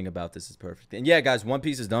 Everything about this is perfect. And yeah, guys, One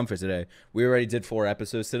Piece is done for today. We already did 4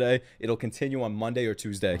 episodes today. It'll continue on Monday or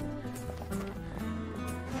Tuesday.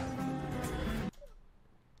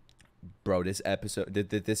 Bro, this episode,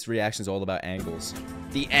 this reaction is all about angles.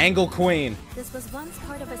 The Angle Queen. This was once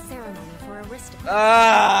part of a ceremony for aristocrats.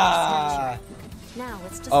 Ah! Now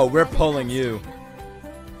it's just Oh, we're pulling you.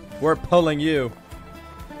 We're pulling you.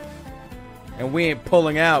 And we ain't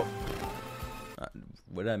pulling out.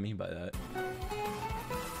 What did I mean by that?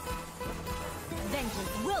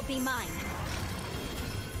 Vengeance will be mine.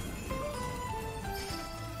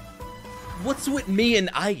 What's with me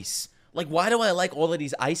and ice? Like, why do I like all of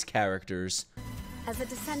these ice characters? As a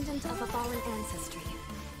descendant of a fallen ancestry,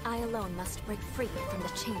 I alone must break free from the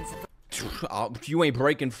chains of You ain't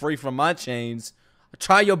breaking free from my chains.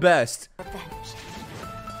 Try your best. revenge.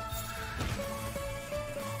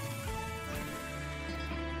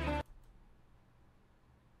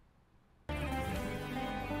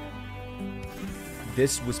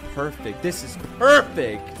 This was perfect. This is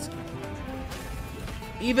perfect.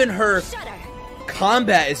 Even her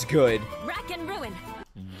combat is good. Rack and ruin.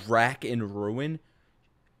 Rack and ruin?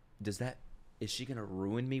 Is she gonna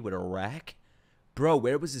ruin me with a rack? Bro,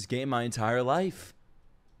 where was this game my entire life?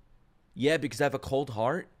 Yeah, because I have a cold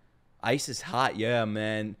heart. Ice is hot. Yeah,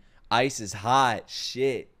 man. Ice is hot.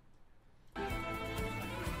 Shit.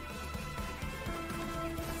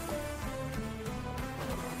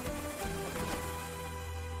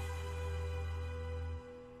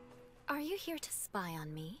 here to spy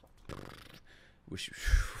on me? Wish you...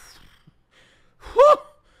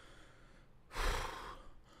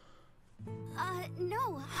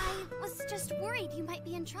 No, I was just worried you might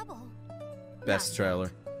be in trouble. Best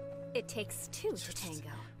trailer. It takes two to tango.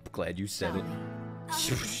 Glad you said it.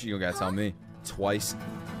 You gotta tell me. Twice.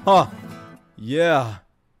 Huh. Yeah.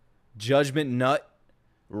 Judgment nut.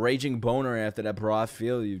 Raging boner after that, bro. I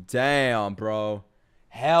feel you. Damn, bro.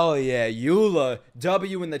 Hell yeah. Eula.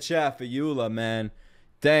 W in the chat for Eula, man.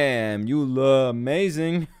 Damn. Eula.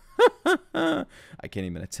 Amazing. I can't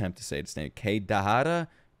even attempt to say its name. Keidahara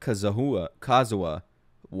Kazuha.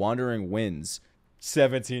 Wandering Winds.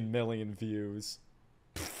 17 million views.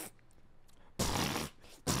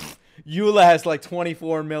 Eula has like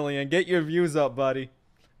 24 million. Get your views up, buddy.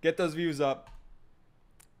 Get those views up.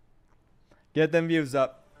 Get them views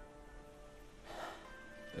up.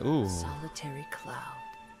 Ooh. Solitary cloud.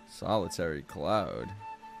 Solitary cloud.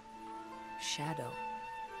 Shadow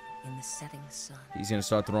in the setting sun. He's gonna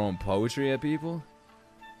start throwing poetry at people?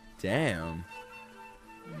 Damn.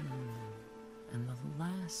 And the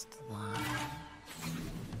last line.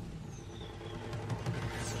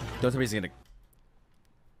 Don't tell me he's gonna...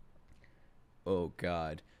 Oh,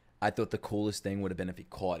 God. I thought the coolest thing would have been if he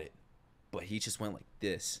caught it. But he just went like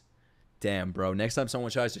this. Damn, bro. Next time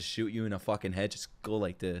someone tries to shoot you in the fucking head, just go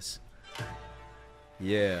like this.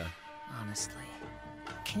 Yeah. Honestly,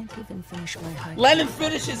 can't even finish my high. Let him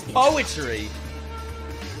finish his poetry!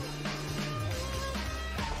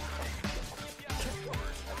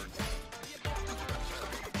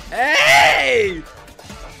 Hey!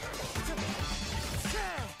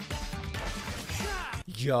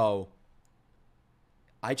 Yo.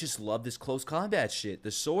 I just love this close combat shit.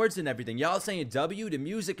 The swords and everything. Y'all saying W? The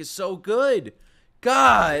music is so good.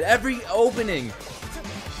 God, every opening.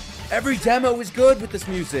 Every demo is good with this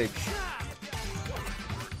music.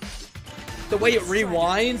 The way it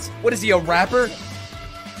rewinds. What is he, a rapper?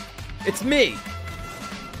 It's me.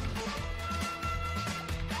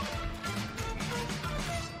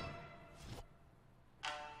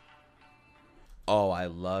 Oh, I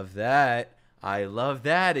love that. I love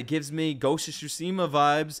that. It gives me Ghost of Tsushima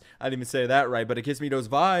vibes. I didn't even say that right, but it gives me those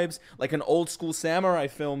vibes. Like an old school samurai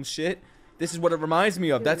film shit. This is what it reminds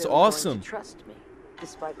me of. That's You're really awesome. going to trust me,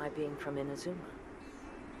 despite my being from Inazuma.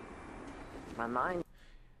 My mind.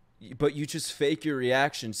 But you just fake your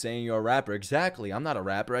reaction saying you're a rapper. Exactly. I'm not a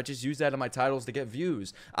rapper. I just use that in my titles to get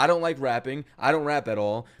views. I don't like rapping. I don't rap at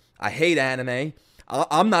all. I hate anime.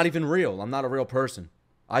 I'm not even real. I'm not a real person.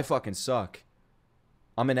 I fucking suck.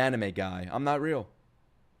 I'm an anime guy. I'm not real.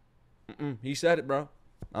 He said it, bro.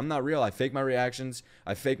 I'm not real. I fake my reactions.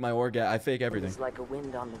 I fake my I fake everything. It's like a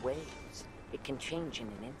wind on the waves. It can change in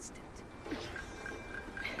an instant.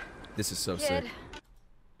 This is so sick.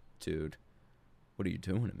 Dude, what are you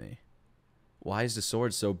doing to me? Why is the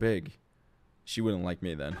sword so big? She wouldn't like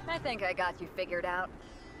me then. I think I got you figured out.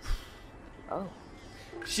 Oh.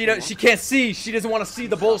 She can't see. She doesn't want to see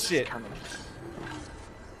the bullshit.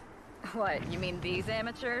 What, you mean these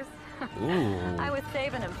amateurs? Ooh. I was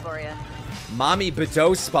saving them for you. Mommy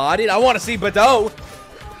Badeau spotted? I want to see Badeau.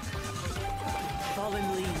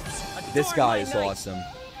 Fallen leaves. This guy is awesome.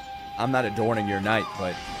 I'm not adorning your night,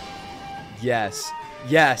 but yes.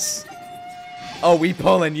 Yes. Oh, we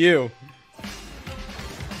pulling you.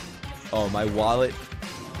 Oh, my wallet.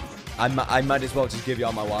 I might as well just give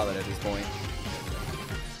y'all my wallet at this point.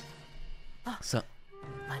 So,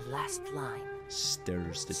 my last line.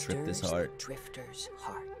 Stirs to trip this heart. Drifter's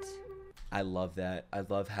heart. I love that. I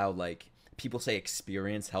love how, like, people say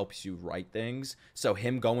experience helps you write things. So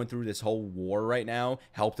him going through this whole war right now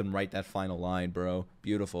helped him write that final line, bro.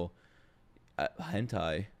 Beautiful.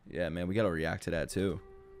 Hentai. Yeah, man, we gotta react to that too.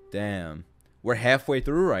 Damn. We're halfway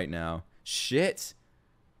through right now. Shit.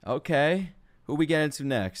 Okay. Who we get into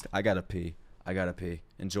next? I gotta pee. I gotta pee.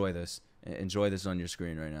 Enjoy this. Enjoy this on your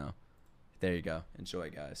screen right now. There you go. Enjoy,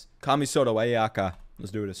 guys. Kamisoto Ayaka.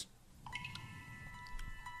 Let's do this.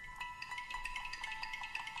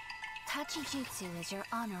 Tachijutsu is your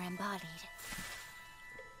honor embodied.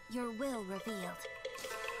 Your will revealed.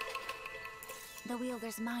 The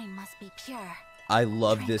wielder's mind must be pure. I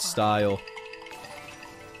love this style.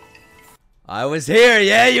 I was here.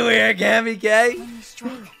 Yeah, you were here, Gammy K. When you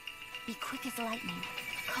strike, be quick as lightning,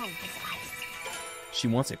 cold as ice. She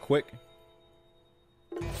wants it quick.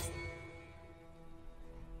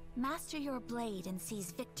 Master your blade and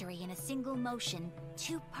seize victory in a single motion,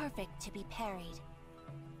 too perfect to be parried.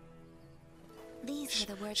 These are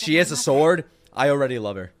the words. She has a sword. I already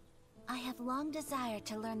love her. I have long desired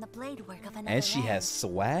to learn the blade work of another. And she has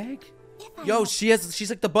swag. If Yo, she's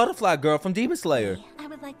like the butterfly girl from Demon Slayer. I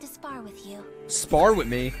would like to spar with you. Spar with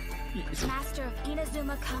me? Master of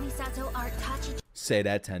Inazuma Kamisato Art Tachi. Say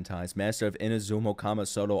that 10 times. Master of Inazumo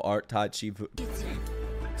Kamasoto Art Tachi.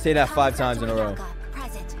 Say that 5 times in a row.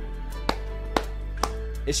 Present.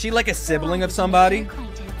 Is she like a sibling of somebody?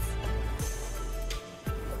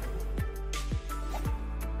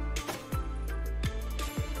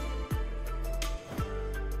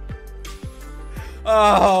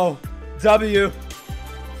 Oh, W.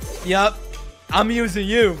 Yup. I'm using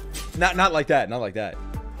you. Not like that. Not like that.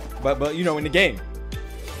 But you know, in the game.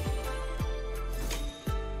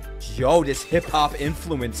 Yo, this hip hop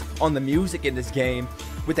influence on the music in this game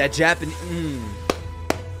with that Japanese.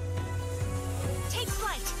 Take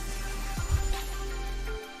flight.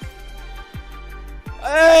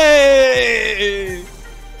 Hey!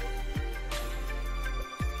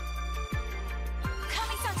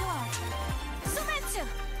 Kamisato Art. Sumetsu.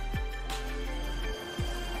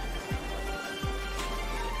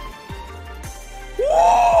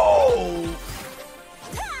 Whoa!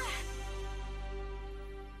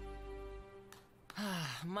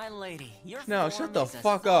 My lady, your No, form shut the is as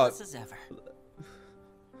fuck up. flawless as ever.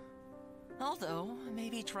 Although,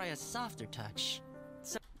 maybe try a softer touch.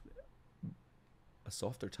 So A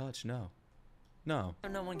softer touch? No. No.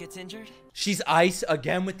 no one gets injured? She's ice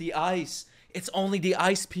again with the ice. It's only the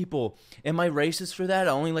ice people. Am I racist for that?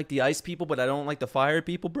 I only like the ice people, but I don't like the fire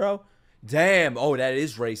people, bro? Damn. Oh, that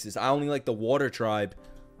is racist. I only like the water tribe.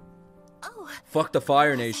 Oh. Fuck the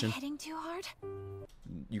fire nation. Hitting too hard?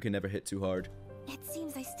 You can never hit too hard. It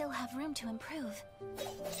seems I still have room to improve.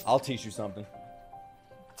 I'll teach you something.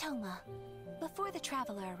 Toma, before the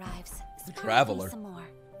traveler arrives, The spur traveler? me some more.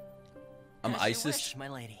 I'm As you icist. wish, my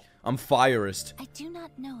lady. I'm fireist. I do not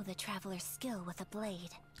know the traveler's skill with a blade.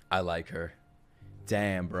 I like her.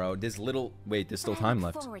 Damn, bro. This little... Wait, there's still time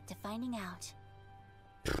left. Forward to finding out.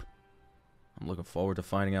 I'm looking forward to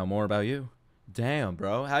finding out more about you. Damn,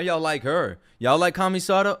 bro. How y'all like her? Y'all like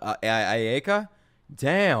Kamisato? Ayeka?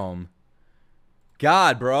 Damn.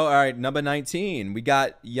 God, bro. All right, number 19. We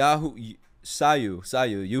got Yahoo... Sayu.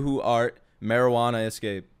 Yuhu Art. Marijuana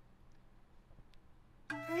Escape.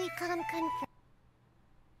 Recon confirmed.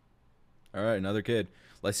 All right, another kid.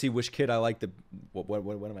 Let's see which kid I like the...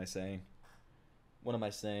 What am I saying? What am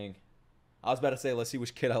I saying? I was about to say, let's see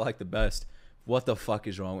which kid I like the best. What the fuck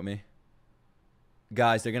is wrong with me?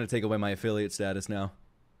 Guys, they're going to take away my affiliate status now.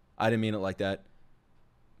 I didn't mean it like that.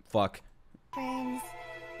 Fuck. Friends,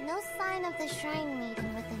 no sign of the shrine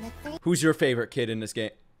maiden within a 3 Who's your favorite kid in this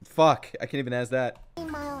game? Fuck, I can't even ask that.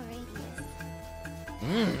 mile radius.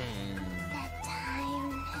 That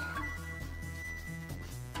time.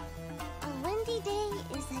 A windy day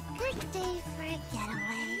is a good day for a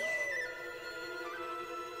getaway.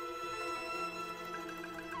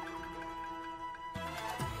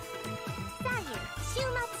 Sayu,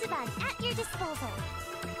 Shumatsuban at your disposal.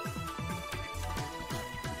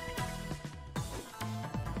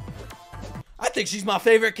 I think she's my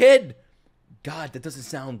favorite kid. God, that doesn't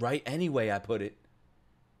sound right anyway I put it.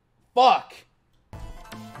 Fuck.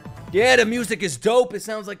 Yeah, the music is dope. It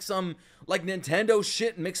sounds like some like Nintendo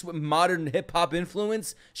shit mixed with modern hip hop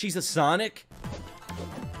influence. She's a Sonic.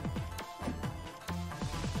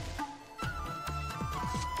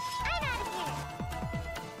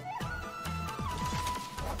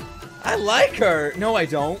 I like her. No, I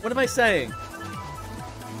don't. What am I saying?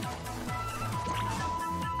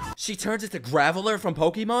 She turns into Graveler from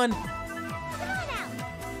Pokemon?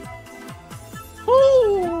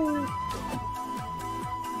 Woo!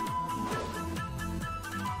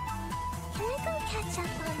 Can I go catch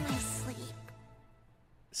up on my sleep?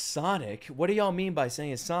 Sonic? What do y'all mean by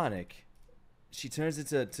saying Sonic? She turns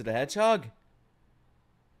into the Hedgehog?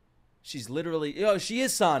 She's literally... Oh, she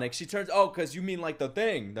is Sonic. She turns... Oh, because you mean like the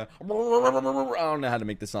thing. The... I don't know how to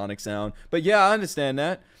make the Sonic sound. But yeah, I understand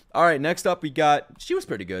that. All right, next up we got... She was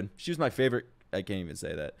pretty good. She was my favorite... I can't even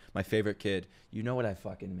say that. My favorite kid. You know what I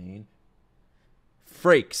fucking mean.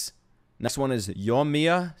 Frakes. Next one is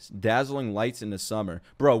Yomiya, Dazzling Lights in the Summer.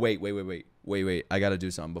 Bro, wait. I gotta do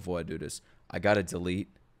something before I do this. I gotta delete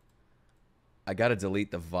the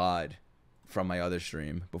VOD from my other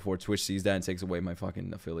stream before Twitch sees that and takes away my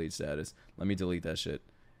fucking affiliate status. Let me delete that shit.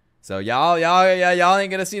 So y'all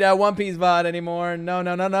ain't gonna see that One Piece VOD anymore. No.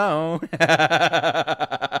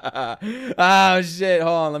 Oh shit.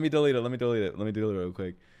 Hold on. Let me delete it real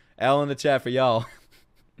quick. L in the chat for y'all.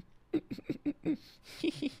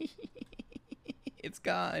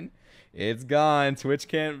 It's gone. Twitch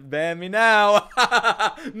can't ban me now.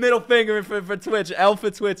 Middle finger for Twitch. L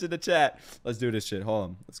for Twitch in the chat. Let's do this shit. Hold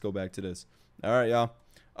on. Let's go back to this. All right, y'all.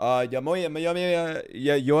 Yoimiya,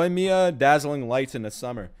 Dazzling Lights in the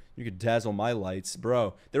Summer. You could dazzle my lights.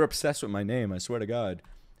 Bro, they're obsessed with my name. I swear to God.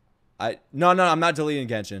 No, I'm not deleting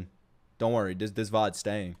Genshin. Don't worry. This VOD's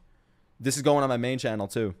staying. This is going on my main channel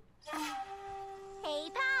too. Hey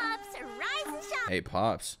Pops, rise and shine. Hey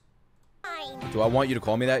Pops. Do I want you to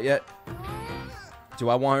call me that yet? Do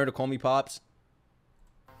I want her to call me Pops?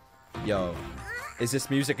 Yo, is this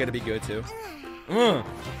music gonna be good too? No,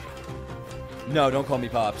 don't call me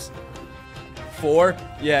Pops. 4?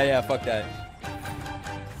 Yeah, fuck that.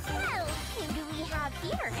 Well, who do we have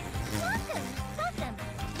here? Welcome.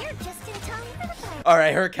 You're just in time for the party.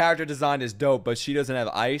 Alright, her character design is dope, but she doesn't have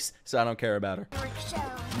ice, so I don't care about her.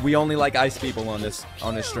 We only like ice people on this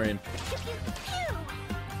stream.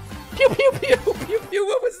 Pew pew pew pew pew.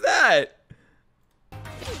 What was that?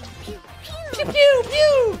 Pew pew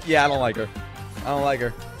pew. Yeah, I don't like her. I don't like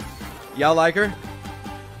her. Y'all like her?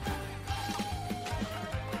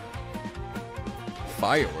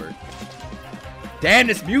 Firework. Damn,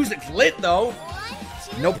 this music's lit though.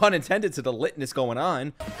 No pun intended to the litness going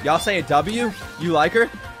on. Y'all saying W? You like her?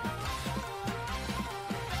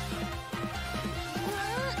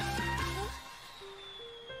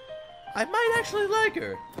 I might actually like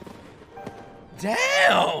her.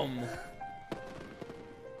 Damn!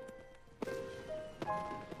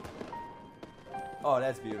 Oh,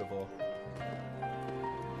 that's beautiful.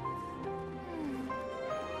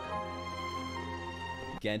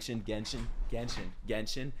 Genshin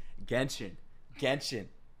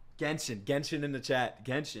in the chat.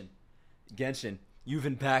 Genshin, you've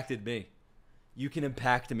impacted me. You can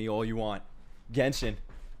impact me all you want. Genshin,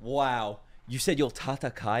 wow. You said you'll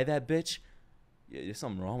Tatakai that bitch? Yeah, there's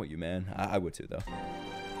something wrong with you, man. I would too, though.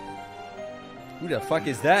 Who the fuck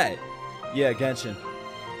is that? Yeah, Genshin.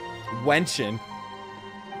 Wenshin.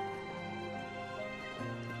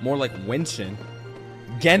 More like Wenshin.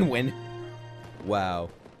 Genwin. Wow.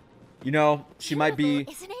 You know, she might be...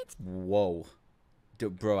 Isn't it? Whoa.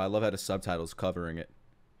 Dude, bro, I love how the subtitles covering it.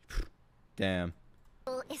 Damn.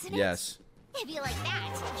 Isn't it? Yes. If you like that,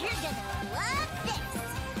 you're gonna love this.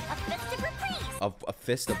 A fist of reprise. A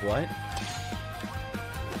fist of what?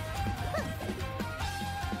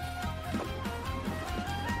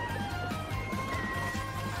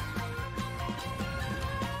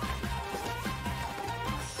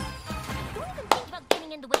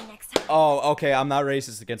 Oh, okay. I'm not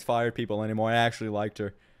racist against fired people anymore. I actually liked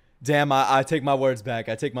her. Damn, I take my words back.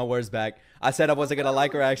 I take my words back. I said I wasn't gonna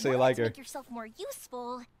like her. I actually like her. To make yourself more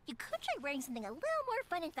useful, you could try wearing something a little more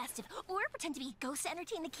fun and festive, or pretend to be a ghost to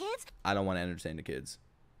entertain the kids. I don't want to entertain the kids.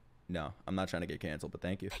 No, I'm not trying to get canceled, but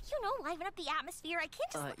thank you. You know, liven up the atmosphere. I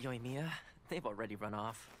can't just... Yoimiya, they've already run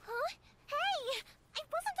off. Huh? Hey! I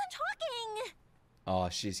wasn't done talking! Oh,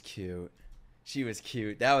 she's cute. She was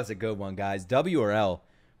cute. That was a good one, guys. W or L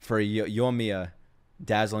for Yoimiya.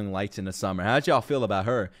 Dazzling Lights in the Summer. How'd y'all feel about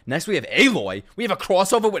her? Next, we have Aloy. We have a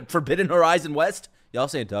crossover with Forbidden Horizon West. Y'all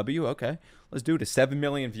saying W? Okay. Let's do it. 7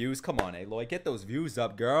 million views. Come on, Aloy. Get those views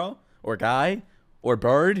up, girl. Or guy. Or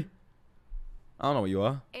bird. I don't know what you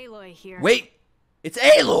are. Aloy here. Wait. It's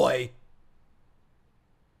Aloy.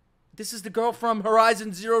 This is the girl from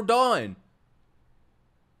Horizon Zero Dawn.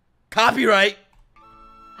 Copyright.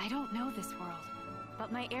 I don't know this world,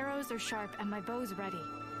 but my arrows are sharp and my bow's ready.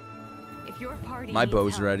 If your party My needs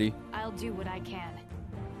bow's help, ready. I'll do what I can.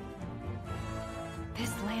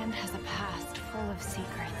 This land has a past full of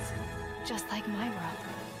secrets, just like my world.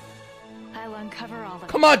 I'll uncover all of it.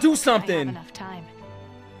 Come on, do if I have something. enough time.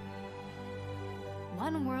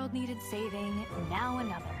 One world needed saving, now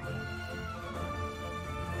another.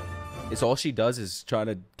 It's all she does is try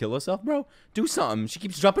to kill herself, bro. Do something. She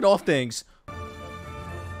keeps jumping off things.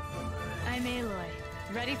 I'm Aloy,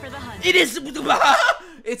 ready for the hunt. It is.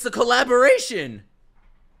 It's a collaboration.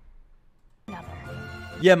 Another.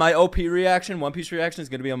 Yeah, my OP reaction, One Piece reaction is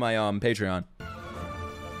gonna be on my Patreon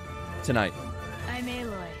tonight. I'm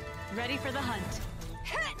Aloy, ready for the hunt.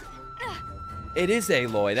 It is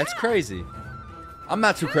Aloy. That's crazy. I'm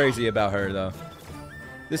not too crazy about her though.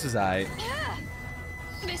 This is aight.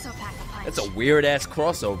 This'll pack a punch. That's a weird ass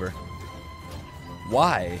crossover.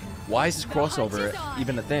 Why? Why is this crossover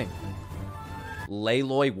even a thing?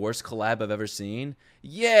 Layloy, worst collab I've ever seen.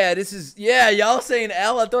 Yeah, this is... Yeah, y'all saying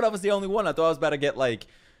L? I thought I was the only one. I thought I was about to get, like,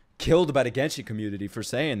 killed by the Genshin community for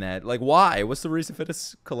saying that. Like, why? What's the reason for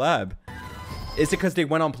this collab? Is it because they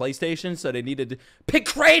went on PlayStation, so they needed to... Pick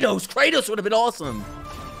Kratos! Kratos would have been awesome!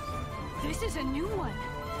 This is a new one.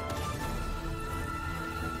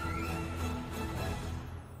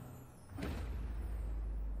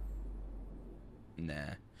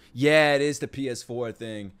 Nah. Yeah, it is the PS4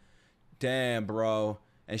 thing. Damn, bro.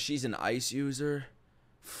 And she's an ice user?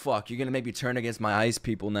 Fuck, you're gonna make me turn against my ice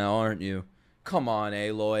people now, aren't you? Come on,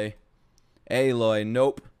 Aloy. Aloy,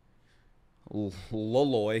 nope.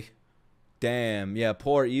 Loloy. Damn. Yeah,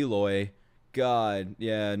 poor Eloy. God.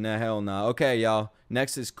 Yeah, nah, hell nah. Okay, y'all.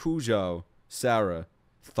 Next is Cujo. Sarah.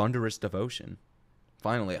 Thunderous Devotion.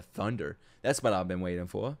 Finally, a thunder. That's what I've been waiting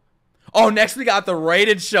for. Oh, next we got the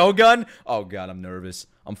Raiden Shogun. Oh, God, I'm nervous.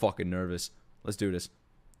 I'm fucking nervous. Let's do this.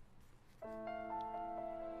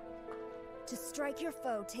 To strike your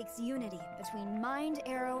foe takes unity between mind,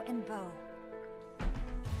 arrow, and bow.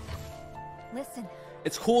 Listen.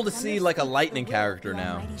 It's cool to see like a lightning character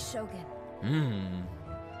now.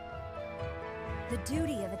 The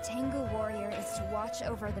duty of a Tengu warrior is to watch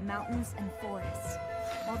over the mountains and forests,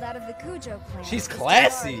 while that of the Cujo clan. She's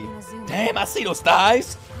classy. Damn, I see those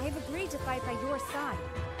thighs. I have agreed to fight by your side,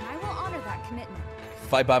 and I will honor that commitment.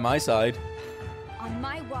 Fight by my side. On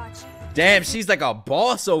my watch. Damn, she's like a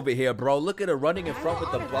boss over here, bro. Look at her running in front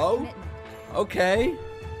with the bow. Okay.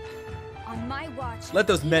 On my watch. Let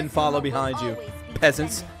those men follow behind you,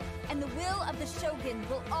 peasants. And the will of the Shogun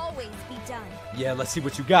will always be done. Yeah, let's see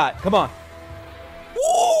what you got. Come on.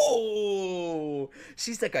 Ooh,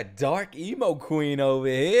 she's like a dark emo queen over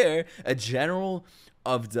here. A general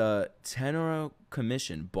of the Tenro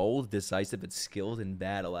Commission. Bold, decisive, and skilled in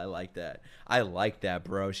battle. I like that. I like that,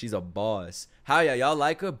 bro. She's a boss. How y'all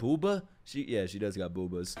like her? Booba? Yeah, she does got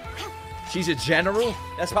boobas. She's a general?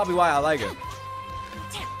 That's probably why I like her.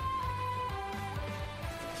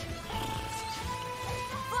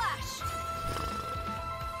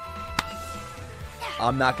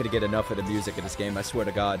 I'm not going to get enough of the music in this game, I swear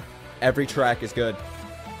to God. Every track is good.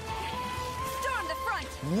 Storm the front.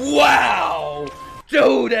 Wow!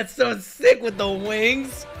 Dude, that's so sick with the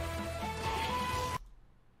wings.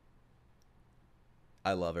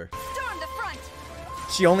 I love her. Storm the front.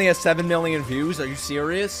 She only has 7 million views. Are you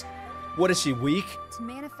serious? What is she, weak? To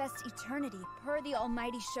manifest eternity per the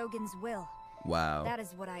almighty Shogun's will. Wow. That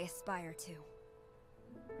is what I aspire to.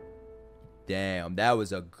 Damn, that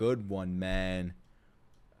was a good one, man.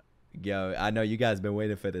 Yo, I know you guys been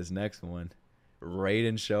waiting for this next one.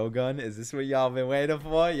 Raiden Shogun. Is this what y'all been waiting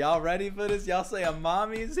for? Y'all ready for this? Y'all say a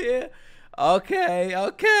mommy's here? Okay,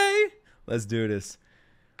 okay. Let's do this.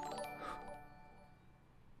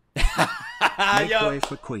 Make way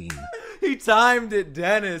for Queen. He timed it,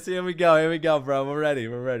 Dennis. Here we go, bro. We're ready.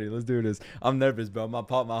 Let's do this. I'm nervous, bro. My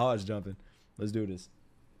heart's jumping. Let's do this.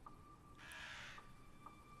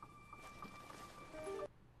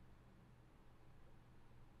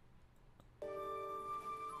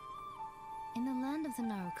 In the land of the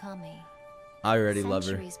Narukami, I already love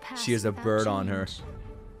her. She has a bird on her.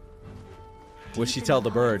 What'd she tell the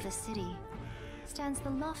bird? The city stands the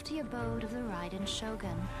lofty abode of the Raiden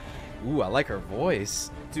Shogun. Ooh, I like her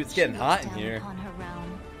voice. Dude, it's getting hot in here. Upon her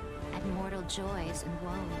realm, at mortal joys and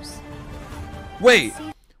woes.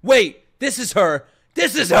 Wait, this is her.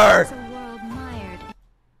 This is her. It's a world mired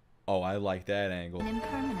Oh, I like that angle. in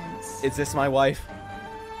impermanence. Is this my wife?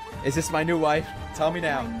 Is this my new wife? Tell me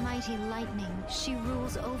now. By mighty lightning, she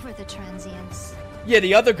rules over the transients. Yeah,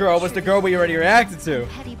 the other girl was the girl we already reacted to.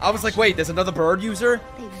 I was like, wait, there's another bird user?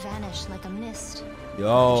 They vanish like a mist.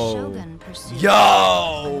 Yo. The Shogun pursues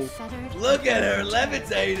Yo. unfettered Look at her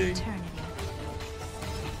levitating. eternity.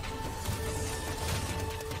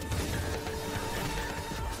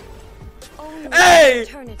 Hey!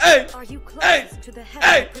 Hey! Are you Hey! close to the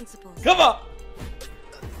Hey! principles? Come on!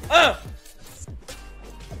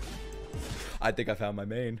 I think I found my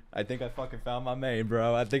main. I think I fucking found my main,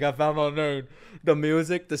 bro. I think I found my main. The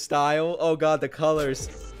music, the style. Oh, God, the colors.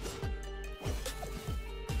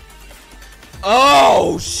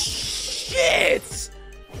 Oh, shit!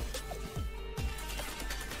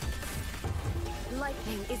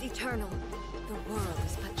 Lightning is eternal. The world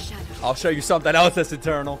is but shadow. I'll show you something else that's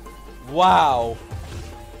eternal. Wow.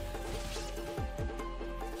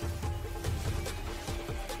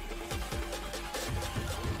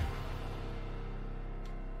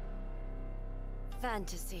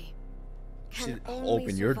 Fantasy Should can only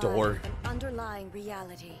open your survive door. an underlying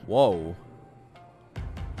reality. Whoa.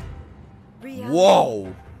 Reality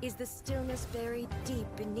Whoa. is the stillness buried deep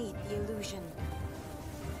beneath the illusion.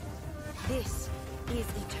 This is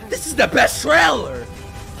eternity. This is the best trailer.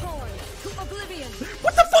 Born to oblivion.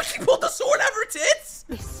 What the fuck? She pulled the sword out of her tits?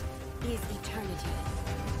 This is eternity.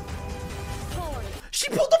 Born. She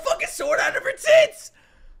pulled the fucking sword out of her tits.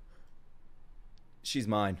 She's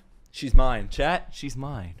mine. She's mine. Chat, she's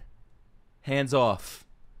mine. Hands off.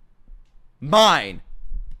 Mine.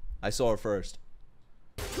 I saw her first.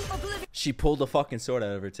 She pulled the fucking sword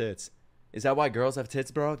out of her tits. Is that why girls have tits,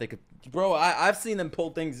 bro? They could, bro. I've seen them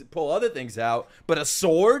pull other things out, but a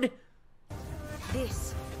sword?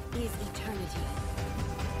 This is eternity.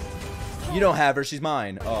 You don't have her. She's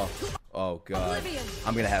mine. Oh God.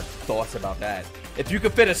 I'm gonna have thoughts about that. If you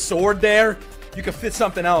could fit a sword there, you could fit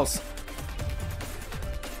something else.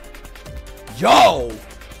 Yo!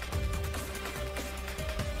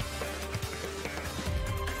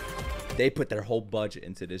 They put their whole budget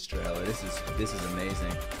into this trailer. This is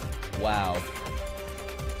amazing. Wow.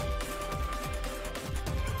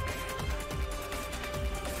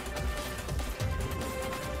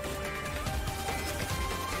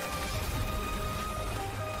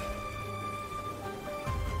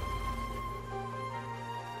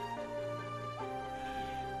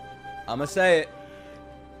 I'ma say it.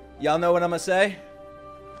 Y'all know what I'ma say?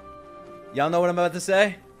 Y'all know what I'm about to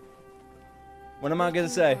say? What am I gonna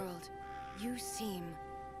say? World, you seem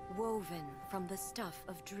woven from the stuff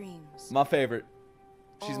of dreams. My favorite.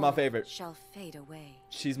 She's my favorite. Shall fade away.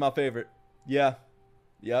 She's my favorite. Yeah.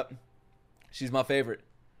 Yep. She's my favorite.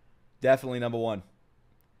 Definitely number one.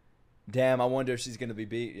 Damn, I wonder if she's gonna be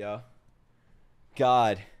beat, yo.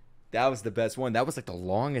 God. That was the best one. That was like the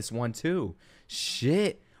longest one too.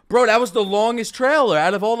 Shit. Bro, that was the longest trailer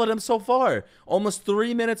out of all of them so far. Almost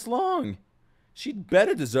 3 minutes long. She'd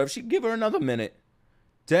better deserve. She'd give her another minute.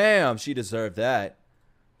 Damn, she deserved that.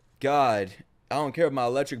 God, I don't care if my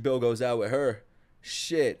electric bill goes out with her.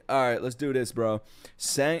 Shit. All right, let's do this, bro.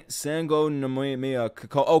 Sango Nomiya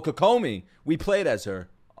Kokomi. We played as her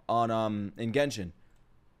on in Genshin.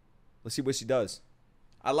 Let's see what she does.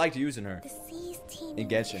 I liked using her in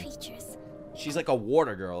Genshin. She's like a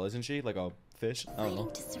water girl, isn't she? Like a fish? I don't know.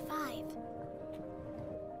 To survive.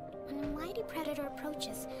 When a mighty predator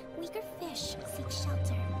approaches, weaker fish seek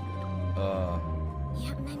shelter.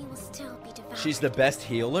 Yet many will still be devoured. She's the best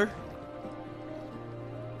healer?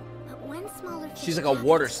 But when smaller fish She's like a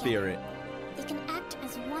water gather spirit. together, they can act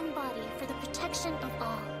as one body for the protection of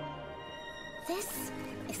all. This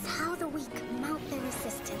is how the weak mount their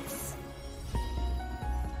resistance.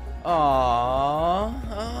 Aww.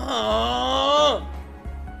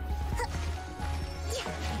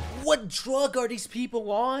 What drug are these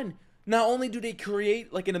people on? Not only do they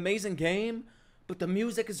create like an amazing game, but the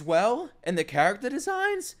music as well and the character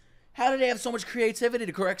designs. How do they have so much creativity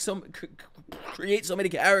to create so many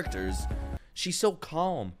characters? She's so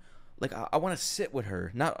calm. Like I want to sit with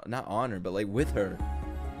her, not on her, but like with her.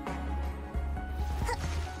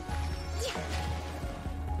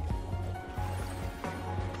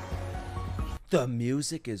 The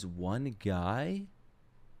music is one guy?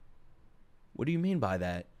 What do you mean by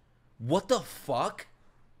that? What the fuck?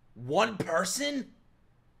 One person?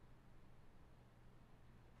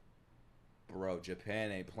 Bro,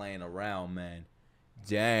 Japan ain't playing around, man.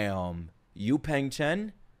 Damn. Yu Peng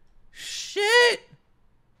Chen? Shit!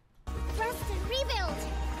 Thrust and rebuild!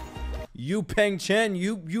 Yu Peng Chen,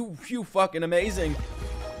 you fucking amazing.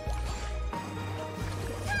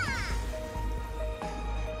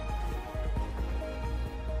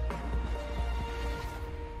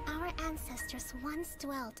 Ancestors once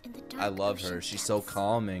dwelt in the dark I love her. She's so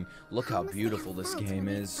calming. Look how beautiful this game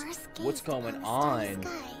is. What's going on?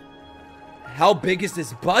 How big is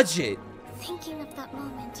this budget? Thinking of that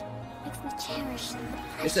moment makes me cherish the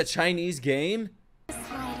It's a Chinese game?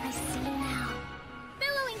 slide I see now.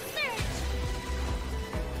 Billowing surge!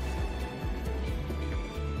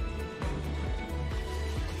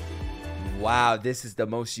 Wow, this is the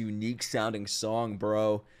most unique sounding song,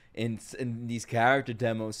 bro. In these character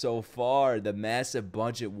demos so far. The massive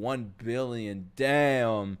budget, 1 billion.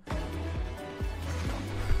 Damn.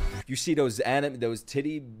 You see those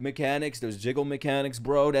titty mechanics, those jiggle mechanics,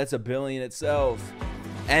 bro? That's $1 billion itself.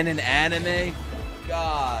 And an anime?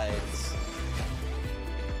 God.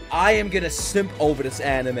 I am gonna simp over this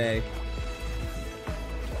anime.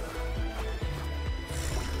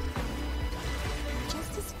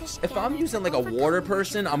 If I'm using like a water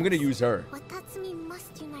person, I'm gonna use her. Watatsumi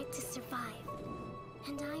must unite to survive,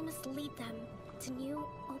 and I must lead them to new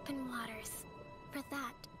open waters. For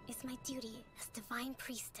that is my duty as divine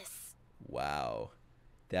priestess. Wow.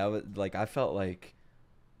 That was like, I felt like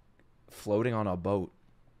floating on a boat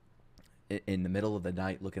in the middle of the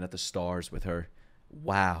night looking at the stars with her.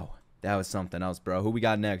 Wow. That was something else, bro. Who we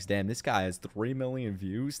got next? Damn, this guy has 3 million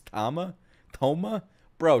views. Toma?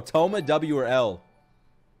 Bro, Toma, W or L?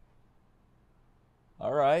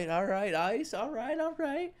 All right, Ice. All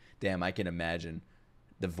right. Damn, I can imagine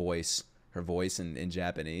the voice, her voice in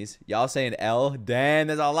Japanese. Y'all saying L? Damn,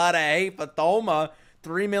 there's a lot of hate for Toma.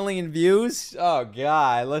 3 million views? Oh,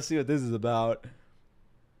 God. Let's see what this is about.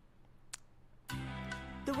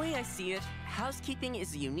 The way I see it, housekeeping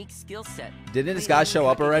is a unique skill set. Didn't this guy show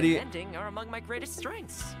up already? Mending are among my greatest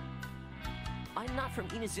strengths. I'm not from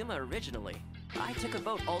Inazuma originally. I took a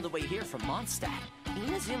boat all the way here from Mondstadt.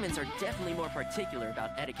 Inazumans are definitely more particular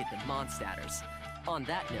about etiquette than Mondstatters. On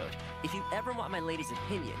that note, if you ever want my lady's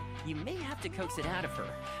opinion, you may have to coax it out of her.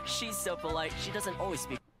 She's so polite, she doesn't always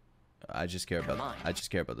speak. I just care about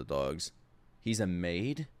the dogs. He's a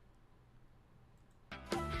maid?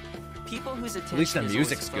 People whose At least the attention is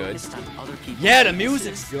music's always good. focused on other people's Yeah, the weaknesses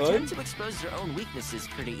music's good. tend to expose their own weaknesses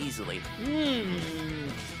pretty easily.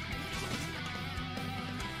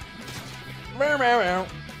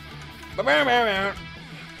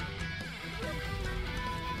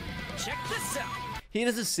 Check this out. He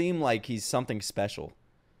doesn't seem like he's something special.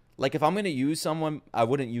 Like, if I'm going to use someone, I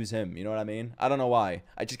wouldn't use him. You know what I mean? I don't know why.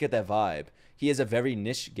 I just get that vibe. He has a very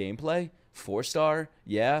niche gameplay. 4-star.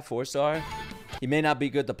 Yeah, 4-star. He may not be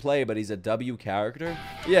good to play, but he's a W character.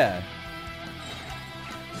 Yeah.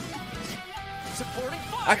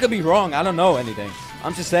 I could be wrong. I don't know anything.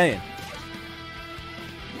 I'm just saying.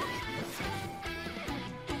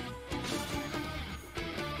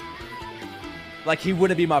 Like, he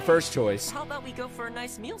wouldn't be my first choice. How about we go for a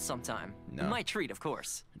nice meal sometime? No. My treat, of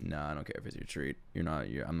course. No, I don't care if it's your treat.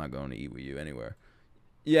 I'm not going to eat with you anywhere.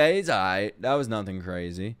 Yeah, he's alright. That was nothing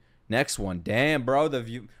crazy. Next one. Damn, bro. The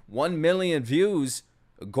view. 1 million views.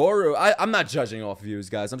 Goro. I'm not judging off views,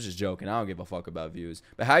 guys. I'm just joking. I don't give a fuck about views.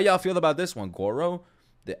 But how y'all feel about this one? Goro,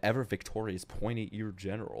 the ever victorious pointy-eared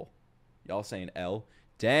general. Y'all saying L?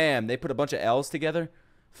 Damn, they put a bunch of L's together.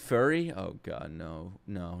 Furry? Oh god, no.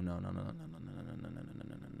 No,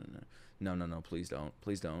 please don't.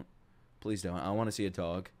 Please don't. Please don't. I want to see a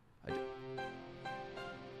dog.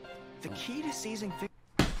 The key to seizing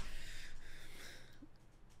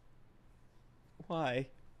Why?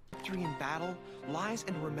 victory in battle lies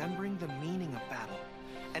in remembering the meaning of battle.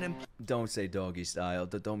 And don't say doggy style.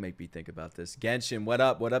 Don't make me think about this. Genshin, what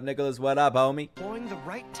up? What up, Nicholas? What up, homie? employing the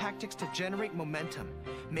right tactics to generate momentum,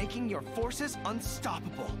 making your forces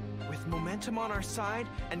unstoppable. With momentum on our side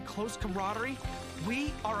and close camaraderie,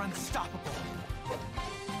 we are unstoppable.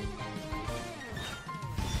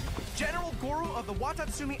 General Goro of the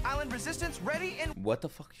Watatsumi Island Resistance ready and... What the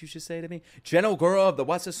fuck you should say to me? General Goro of the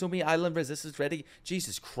Watatsumi Island Resistance ready?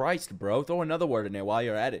 Jesus Christ, bro. Throw another word in there while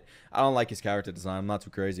you're at it. I don't like his character design. I'm not too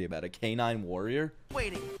crazy about it. Canine Warrior?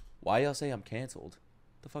 Waiting. Why y'all say I'm canceled?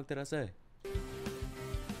 The fuck did I say?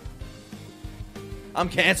 I'm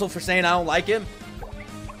canceled for saying I don't like him?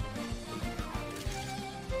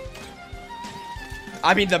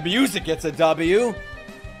 I mean, the music gets a W.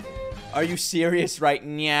 Are you serious right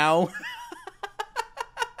now?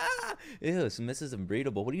 Ew, some Mrs.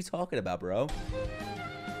 Unbreedable. What are you talking about, bro?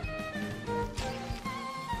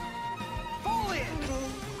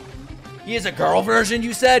 He is a girl version,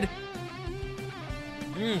 you said?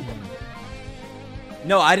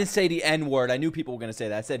 No, I didn't say the N word. I knew people were going to say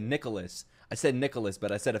that. I said Nicholas. I said Nicholas,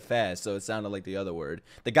 but I said it fast, so it sounded like the other word.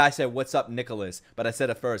 The guy said, "What's up, Nicholas?" But I said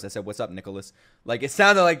it first. I said, "What's up, Nicholas?" Like, it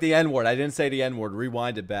sounded like the N word. I didn't say the N word.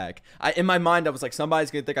 Rewind it back. In my mind, I was like,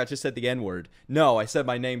 somebody's going to think I just said the N word. No, I said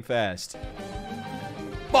my name fast.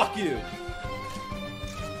 Fuck you.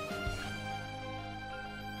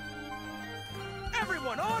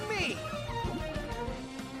 Everyone on me!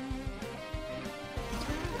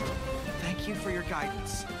 Thank you for your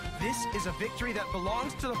guidance. This is a victory that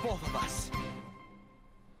belongs to the both of us.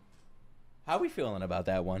 How we feeling about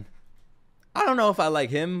that one? I don't know if I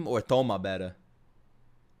like him or Thoma better.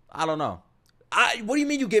 I don't know. What do you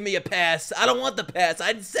mean you give me a pass? I don't want the pass.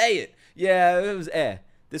 I didn't say it. Yeah, it was eh.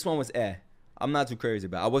 This one was eh. I'm not too crazy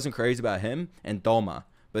about it. I wasn't crazy about him and Thoma.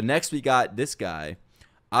 But next we got this guy.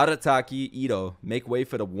 Arataki Ito. Make way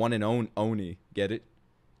for the one and only Oni. Get it?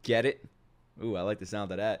 Get it? Ooh, I like the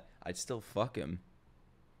sound of that. I'd still fuck him.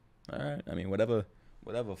 Alright. I mean, whatever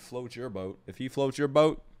floats your boat. If he floats your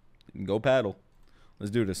boat, you can go paddle.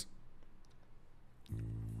 Let's do this.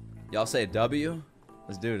 Y'all say a W?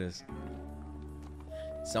 Let's do this.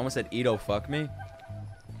 Someone said Ito fuck me.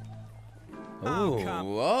 Ooh,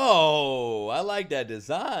 whoa, I like that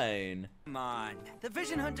design. Come on, the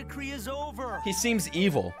Vision Hunt decree is over. He seems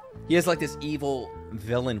evil. He has like this evil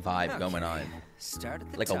villain vibe going on. Start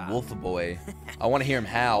at the like top. a wolf boy. I want to hear him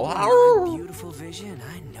howl. Oh, beautiful Vision,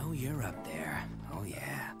 I know you're up there. Oh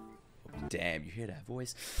yeah. Damn, you hear that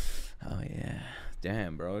voice? Oh yeah.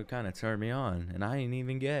 Damn, bro, it kind of turned me on, and I ain't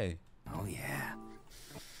even gay. Oh yeah.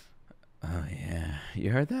 Oh yeah.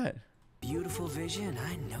 You heard that? Beautiful Vision,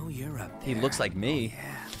 I know you're up there. He looks like me.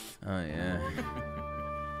 Oh yeah.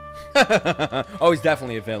 Oh yeah. Oh, he's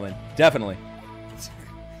definitely a villain. Definitely.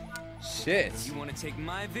 Shit. You want to take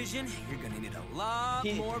my vision? You're gonna need a lot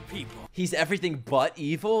more people. He's everything but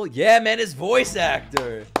evil? Yeah, man, his voice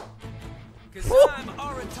actor. Cause I'm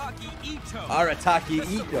Arataki Ito. Arataki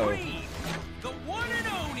Ito. The one and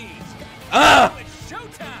only. Ah! It's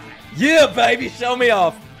showtime. Yeah, baby, show me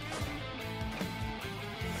off.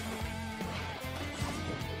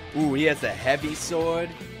 Ooh, he has a heavy sword.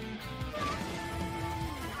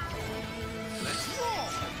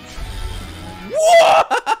 What?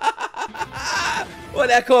 Well,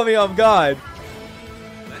 that caught me off guard.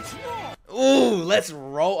 Ooh, let's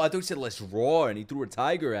roll. I thought he said let's roar, and he threw a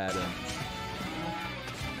tiger at him.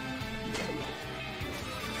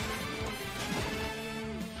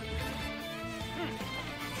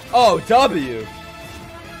 Oh, W.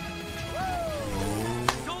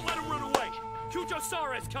 Don't let him run away.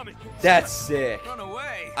 Kujo-Sara is coming. That's sick. Run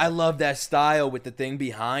away. I love that style with the thing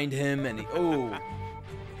behind him, and ooh,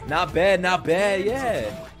 not bad, not bad.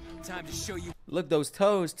 Yeah. Time to show you Look, those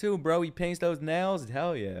toes too, bro. He paints those nails.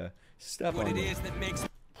 Hell yeah. Step what on it them. is that makes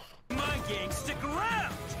my gang stick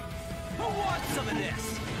around. Who wants some of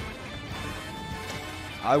this?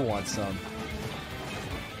 I want some.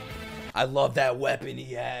 I love that weapon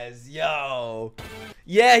he has. Yo.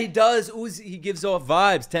 Yeah, he does. Uzi, he gives off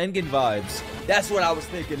vibes. Tengen vibes. That's what I was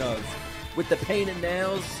thinking of. With the painted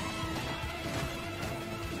nails.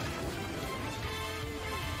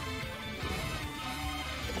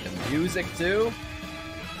 The music, too.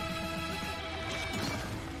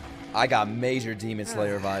 I got major Demon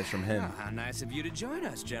Slayer vibes from him. How nice of you to join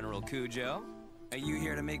us, General Kujo. Are you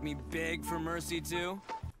here to make me beg for mercy, too?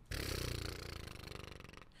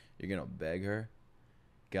 You're gonna beg her?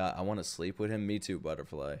 God, I want to sleep with him. Me too,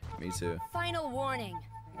 Butterfly. Me too. Final warning.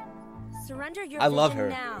 Surrender your I love vision her.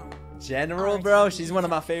 now. General, bro, she's one of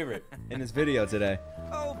my favorite in this video today.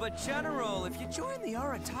 Oh, but General, if you join the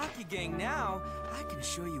Arataki gang now, I can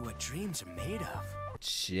show you what dreams are made of.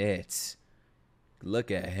 Shit.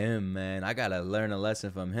 Look at him, man. I gotta learn a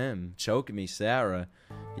lesson from him. Choke me, Sarah.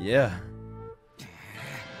 Yeah.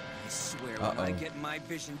 I swear when I get my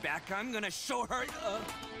vision back, I'm gonna show her.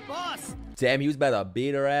 Boss! Damn, he was about to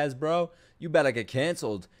beat her ass, bro. You better get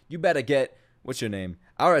canceled. You better get, what's your name?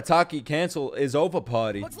 Arataki cancel is over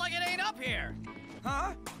party. Looks like it ain't up here.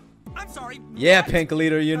 Huh? I'm sorry. Yeah, Pink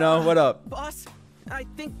Leader, you know. What up? Boss, I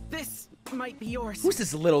think this might be yours. Who's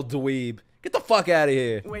this little dweeb? Get the fuck out of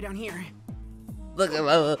here. Way down here. Look at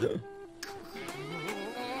that.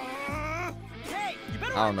 Hey, you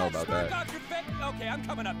better I don't know about that. Okay, I'm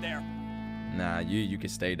coming up there. Nah, you can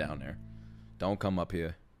stay down there. Don't come up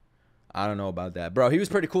here. I don't know about that. Bro, he was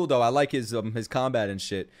pretty cool, though. I like his combat and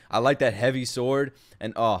shit. I like that heavy sword.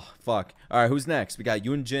 And, oh, fuck. All right, who's next? We got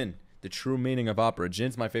Yoon Jin, the true meaning of opera.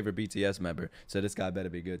 Jin's my favorite BTS member, so this guy better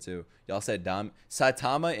be good, too. Y'all said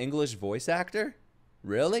Saitama, English voice actor?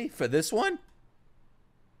 Really? For this one?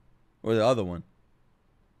 Or the other one?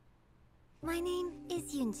 My name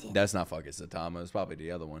is Yunjin. That's not fucking Saitama. It's probably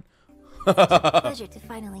the other one. It's a pleasure to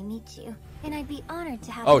finally meet you, and I'd be honored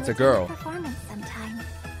to have Oh, you it's a attend girl. performance sometime.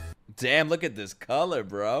 Damn, look at this color,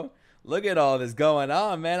 bro. Look at all this going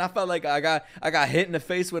on, man. I felt like I got hit in the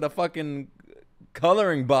face with a fucking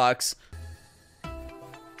coloring box.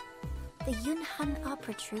 The Yunhan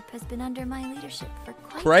Opera Troupe has been under my leadership for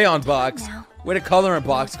quite Crayon some time box. now. Where did coloring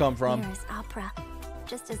box come from? Mirrors opera,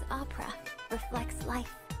 just as opera reflects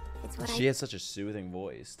life. It's what She has such a soothing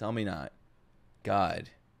voice. Tell me not. God,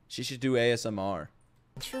 she should do ASMR.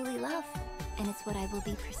 truly love, and it's what I will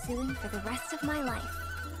be pursuing for the rest of my life.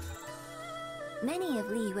 Many of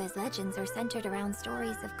Liyue's legends are centered around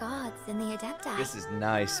stories of gods and the Adepti. This is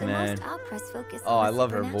nice, But man. most operas focus Oh, on I the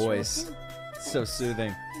love her supernatural voice. too. So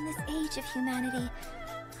soothing. In this age of humanity,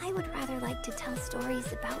 I would rather like to tell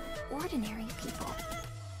stories about ordinary people.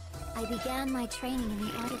 I began my training in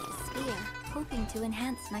the art of the spear, hoping to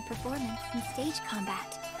enhance my performance in stage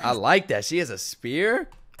combat. I like that. She has a spear?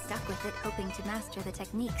 Stuck with it, hoping to master the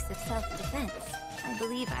techniques of self-defense. I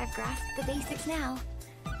believe I've grasped the basics now.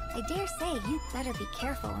 I dare say you'd better be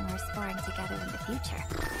careful when we're sparring together in the future.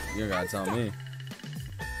 You gotta tell me.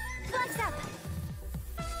 Flex up!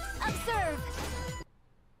 Observe!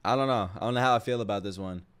 I don't know. I don't know how I feel about this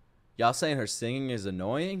one. Y'all saying her singing is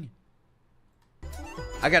annoying?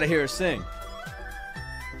 I gotta hear her sing.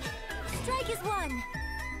 Strike is one!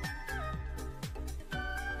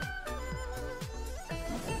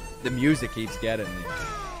 The music keeps getting me.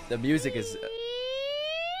 The music is...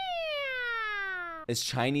 It's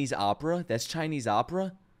Chinese opera? That's Chinese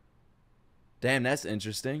opera? Damn, that's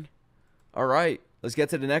interesting. Alright, let's get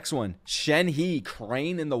to the next one. Shen He,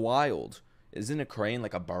 Crane in the Wild. Isn't a crane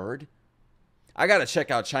like a bird? I gotta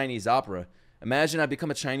check out Chinese opera. Imagine I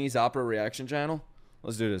become a Chinese opera reaction channel.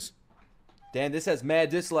 Let's do this. Damn, this has mad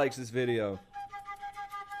dislikes, this video.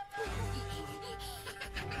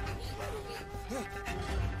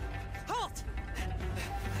 Halt!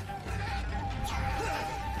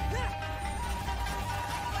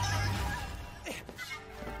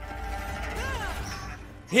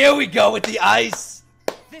 Here we go with the ice.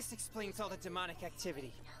 This explains all the demonic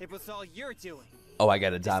activity. It was all you're doing. Oh, I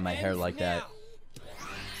gotta dye my hair like that.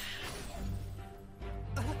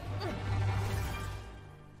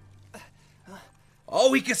 Oh,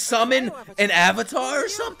 we can summon an avatar or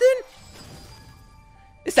something?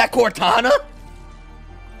 Is that Cortana?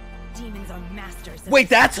 Demons are masters. Wait,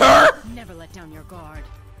 that's her? Never let down your guard.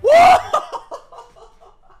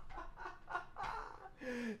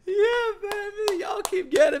 Yeah, baby. Y'all keep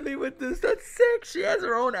getting me with this. That's sick. She has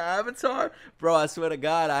her own avatar. Bro, I swear to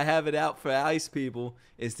God, I have it out for ice people.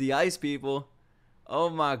 It's the ice people. Oh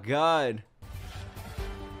my God.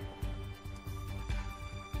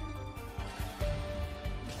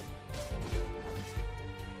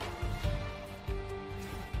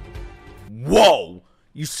 Whoa!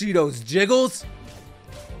 You see those jiggles?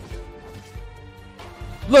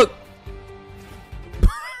 Look!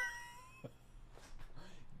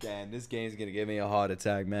 Damn, this game's gonna give me a heart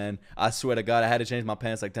attack, man. I swear to God, I had to change my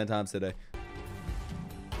pants like 10 times today.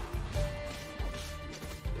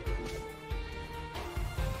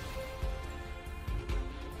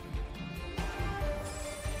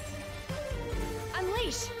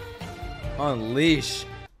 Unleash! Unleash.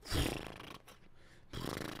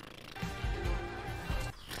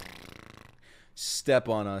 Step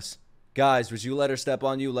on us. Guys, would you let her step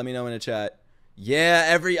on you? Let me know in the chat. Yeah,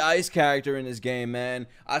 every ice character in this game, man.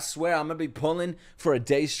 I swear I'm gonna be pulling for a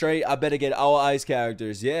day straight. I better get all ice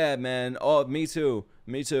characters. Yeah, man. Oh, me too.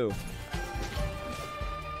 Me too.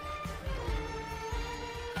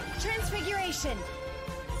 Transfiguration.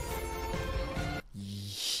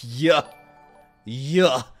 Yeah.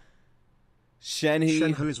 Yeah.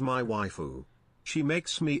 Shenhe is my waifu. She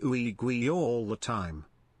makes me ooey gooey all the time.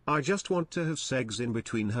 I just want to have segs in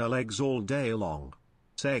between her legs all day long.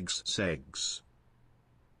 Segs, segs.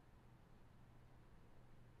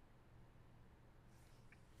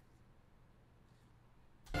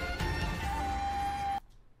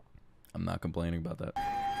 I'm not complaining about that.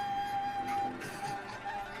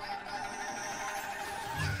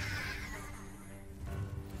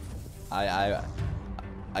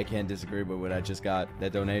 I can't disagree with what I just got.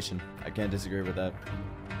 That donation. I can't disagree with that.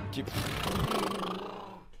 Keep.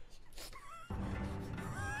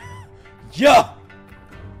 Yeah.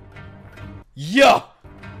 Yeah.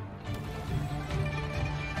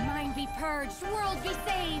 Mind be purged, world be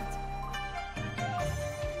saved.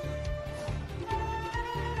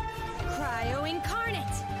 Cryo incarnate.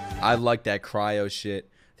 I like that cryo shit.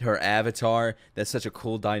 Her avatar, that's such a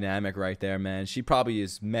cool dynamic right there, man. She probably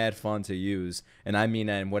is mad fun to use, and I mean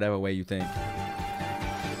that in whatever way you think.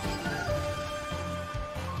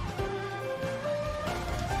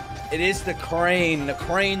 It is the crane,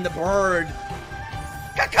 the bird.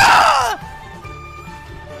 Caca!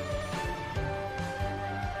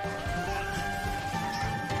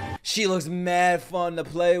 She looks mad fun to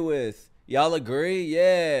play with. Y'all agree?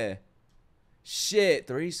 Yeah. Shit,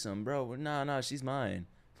 threesome, bro. Nah, she's mine.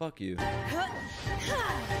 Fuck you.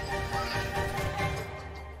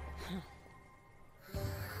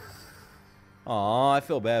 Aw, I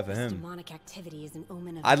feel bad for him. Demonic activity is an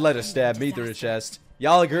omen of I'd let her stab me through the chest.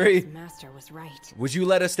 Y'all agree? His master was right. Would you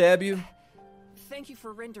let her stab you? Thank you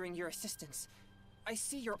for rendering your assistance. I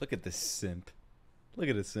see your. Look at this simp. Look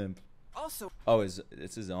at this simp. Also. Oh,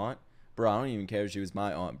 it's his aunt? Bro, I don't even care if she was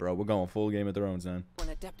my aunt, bro. We're going full Game of Thrones, man. An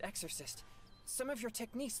adept exorcist. Some of your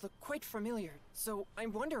techniques look quite familiar, so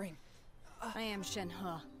I'm wondering. I am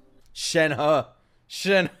Shenhe.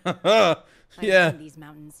 Shenhe. Yeah. I'm in these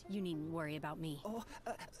mountains. You needn't worry about me.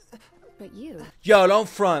 But you. Yo, don't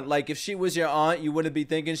front. Like, if she was your aunt, you wouldn't be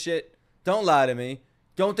thinking shit. Don't lie to me.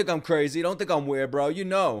 Don't think I'm crazy. Don't think I'm weird, bro. You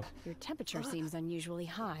know. Your temperature seems unusually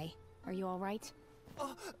high. Are you all right?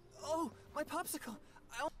 Oh, my popsicle.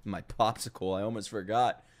 My popsicle. I almost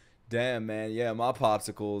forgot. Damn, man. Yeah, my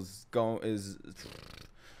popsicle is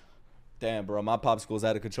damn, bro. My popsicle's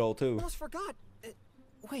out of control too. Almost forgot.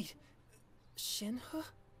 Wait, Shenhe?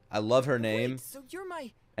 I love her name. Wait, so you're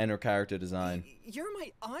my. And her character design. You're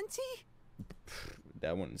my auntie?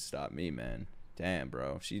 That wouldn't stop me, man. Damn,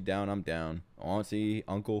 bro. If she's down, I'm down. Auntie,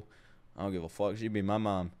 uncle, I don't give a fuck. She'd be my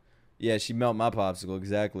mom. Yeah, she melt my popsicle,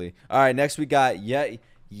 exactly. All right, next we got Ye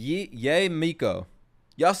Miko.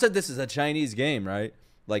 Y'all said this is a Chinese game, right?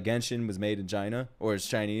 Like Genshin was made in China, or it's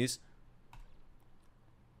Chinese.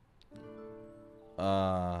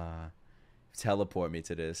 Teleport me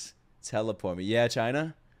to this. Teleport me. Yeah,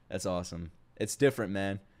 China? That's awesome. It's different,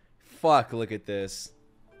 man. Fuck, look at this.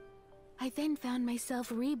 I then found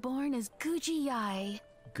myself reborn as Gucci Yai.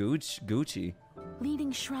 Gucci?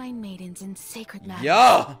 Leading shrine maidens in sacred matters.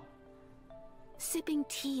 Yeah! Sipping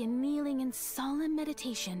tea and kneeling in solemn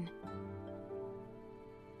meditation.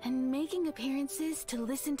 and making appearances to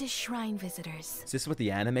listen to shrine visitors. Is this what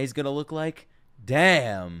the anime's gonna look like?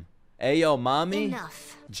 Damn. Ayo, mommy.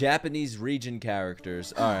 Enough. Japanese region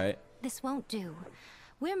characters. All right. This won't do.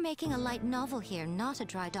 We're making a light novel here, not a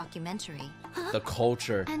dry documentary. The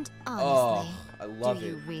culture. And honestly, I love do it.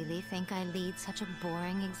 you really think I lead such a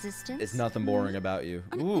boring existence? It's nothing boring about you.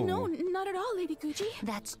 Ooh. No, not at all, Lady Gucci.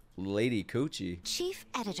 That's Lady Coochie. chief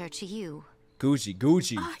editor to you.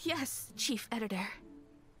 Gucci. Ah, yes, chief editor.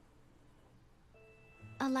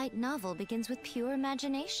 A light novel begins with pure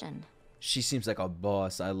imagination. She seems like a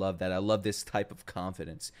boss. I love that. I love this type of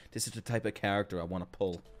confidence. This is the type of character I want to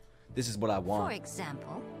pull. This is what I want. For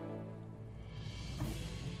example,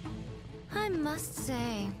 I must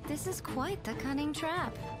say, this is quite the cunning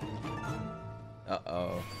trap.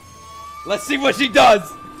 Uh-oh. Let's see what she does!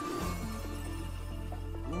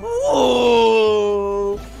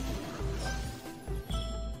 Whoa!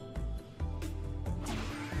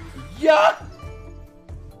 Yeah!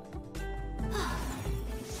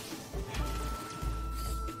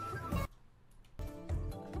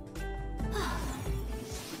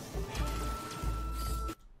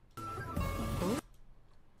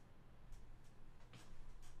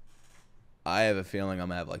 I have a feeling I'm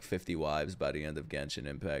gonna have like 50 wives by the end of Genshin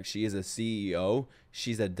Impact. She is a CEO.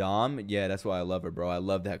 She's a dom. Yeah, that's why I love her, bro. I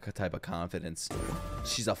love that type of confidence.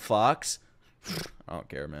 She's a fox. I don't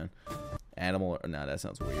care, man. Animal. Nah, that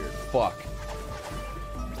sounds weird. Fuck.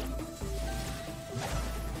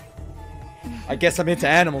 I guess I'm into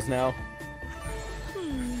animals now.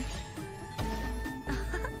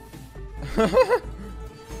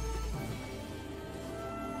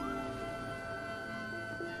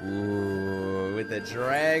 Ooh, with the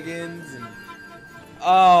dragons and...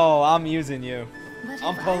 Oh, I'm using you.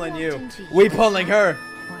 I'm pulling you. We pulling her.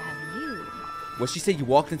 What she said? You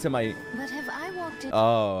walked into my... But have I walked in...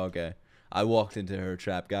 Oh, okay. I walked into her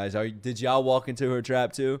trap, guys. Did y'all walk into her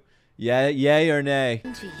trap too? Yeah, yay or nay?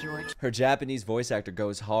 Her Japanese voice actor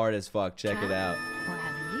goes hard as fuck. Check it out.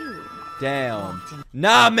 Damn.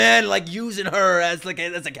 Nah, man, like using her as like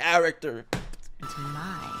as a character. It's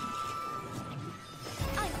mine.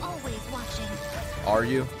 I'm always watching. Are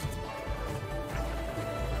you?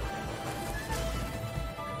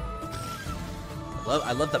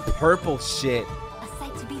 I love the purple shit. A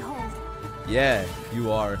sight to behold. Yeah,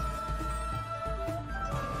 you are.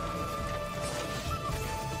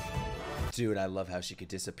 Dude, I love how she could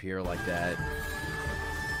disappear like that.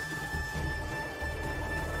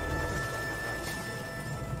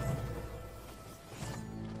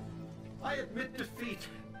 I admit defeat.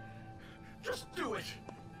 Just do it.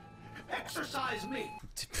 Exercise me.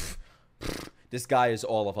 This guy is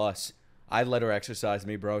all of us. I'd let her exercise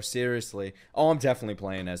me, bro. Seriously. Oh, I'm definitely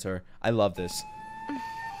playing as her. I love this.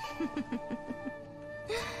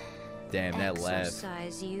 Damn, that laugh.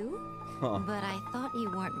 Exercise you? Huh. But I thought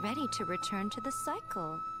you weren't ready to return to the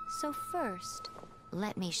cycle. So first,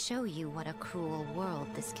 let me show you what a cruel world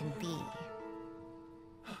this can be.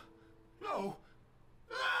 No.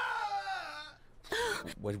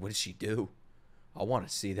 What did she do? I want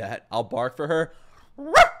to see that. I'll bark for her.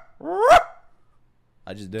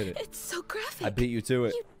 I just did it. It's so graphic. I beat you to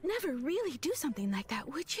it. You'd never really do something like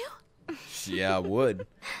that, would you? Yeah, I would.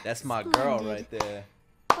 That's my girl right there.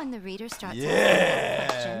 When the reader starts asking a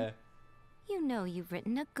question, you know you've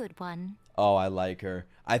written a good one. Oh, I like her.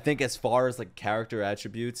 I think as far as like character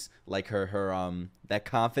attributes, like her that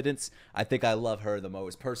confidence, I think I love her the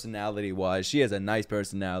most personality wise. She has a nice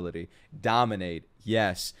personality. Dominate.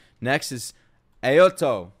 Yes. Next is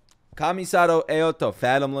Aoto. Kamisado Aoto,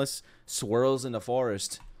 fathomless, swirls in the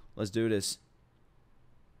forest. Let's do this.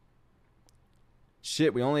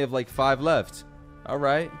 Shit, we only have like 5 left. All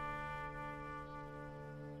right.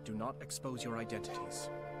 Do not expose your identities,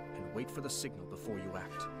 and wait for the signal before you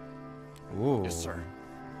act. Ooh. Yes, sir.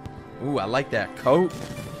 Ooh, I like that coat.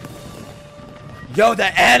 Yo,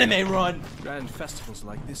 that anime run! Grand festivals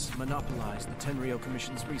like this monopolize the Tenryou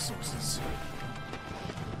Commission's resources.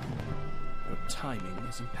 Your timing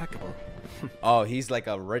is impeccable. Oh, he's like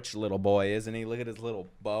a rich little boy, isn't he? Look at his little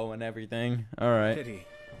bow and everything. All right. Pity.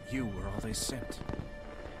 You were all they sent.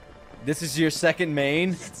 This is your second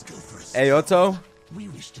main? Let's go for a Aoto? We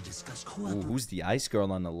wish to discuss Ooh, who's the ice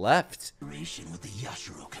girl on the left? cooperation with the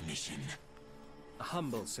Yashiro Commission. A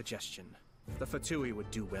humble suggestion. The Fatui would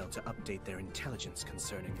do well to update their intelligence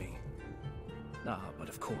concerning me. Ah, but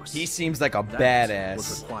of course. He seems like a that badass.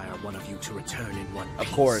 would require one of you to return in one piece.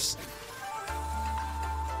 Of course.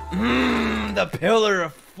 The Pillar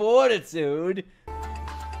of Fortitude.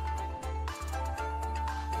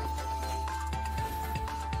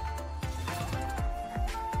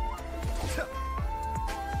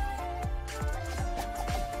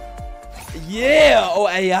 Yeah! Oh,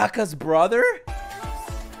 Ayaka's brother?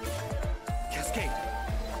 Cascade.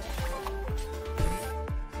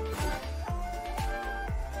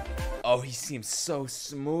 Oh, he seems so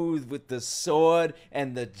smooth with the sword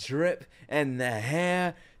and the drip and the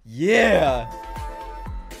hair. Yeah!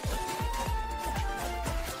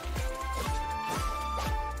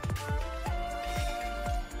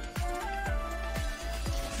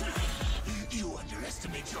 You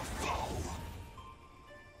underestimate your foe.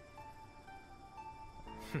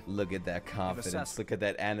 Look at that confidence. assassin. Look at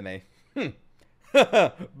that anime.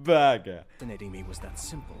 Baga. Fascinating me was that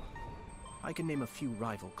simple. I can name a few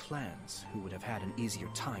rival clans who would have had an easier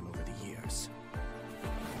time over the years.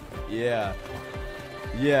 Yeah.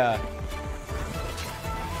 Yeah.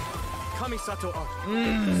 Kamisato art.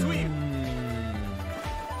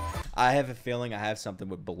 I have a feeling I have something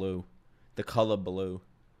with blue. The color blue.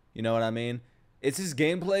 You know what I mean? Is his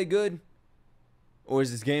gameplay good? Or is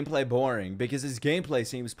his gameplay boring? Because his gameplay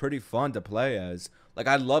seems pretty fun to play as. Like,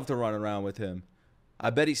 I'd love to run around with him. I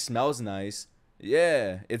bet he smells nice.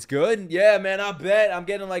 Yeah, it's good. Yeah, man, I bet. I'm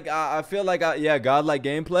getting like, I feel like, yeah, godlike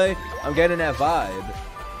gameplay. I'm getting that vibe.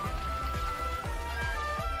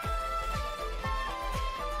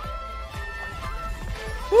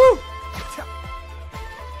 Woo!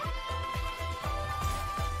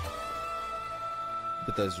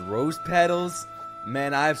 With those rose petals.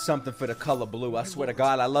 Man, I have something for the color blue. I swear to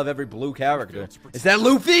God, I love every blue character. Is that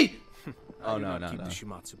Luffy? Oh, no, no, Keep no. the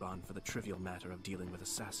Shimatsuban for the trivial matter of dealing with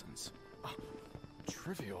assassins.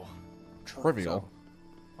 Trivial? Trivial? So,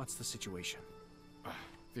 what's the situation?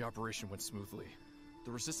 The operation went smoothly.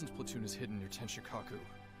 The resistance platoon is hidden near Tenshikaku.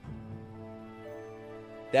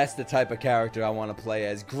 That's the type of character I want to play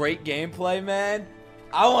as. Great gameplay, man.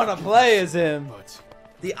 I want to play as him.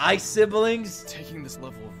 The Ice siblings. Taking this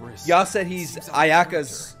level of risk. Y'all said he's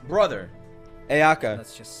Ayaka's brother. Ayaka.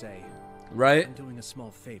 Let's just say, right? I'm doing a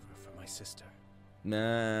small favor for my sister.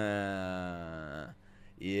 Nah.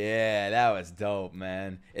 Yeah, that was dope,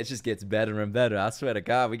 man. It just gets better and better. I swear to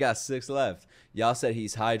God, we got 6 left. Y'all said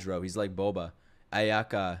he's Hydro. He's like Boba.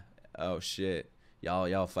 Ayaka. Oh, shit.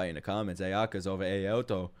 Y'all fight in the comments. Ayaka's over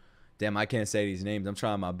Aoto. Damn, I can't say these names. I'm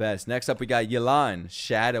trying my best. Next up, we got Yelan.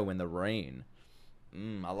 Shadow in the Rain.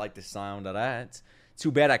 I like the sound of that.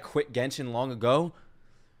 Too bad I quit Genshin long ago.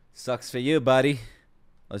 Sucks for you, buddy.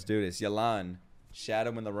 Let's do this. Yelan.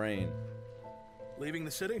 Shadow in the Rain. Leaving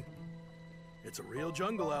the city? It's a real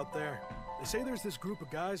jungle out there. They say there's this group of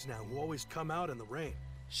guys now who always come out in the rain.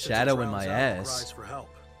 Shadow in my Drowns out and ass. cries for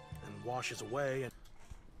help and washes away and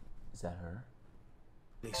Is that her?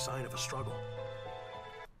 any sign of a struggle.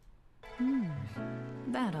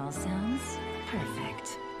 That all sounds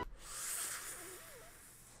perfect.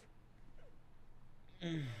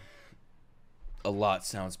 A lot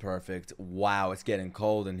sounds perfect. Wow, it's getting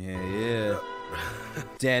cold in here. Yeah.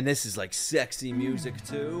 Damn, this is like sexy music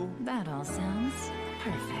too. That all sounds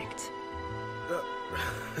perfect.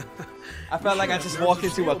 I felt like I just walked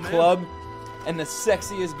into a club and the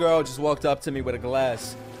sexiest girl just walked up to me with a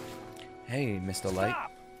glass. Hey, Mr. Light.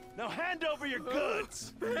 Now hand over your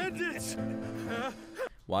goods! Bandits!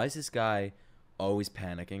 Why is this guy always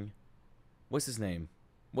panicking? What's his name?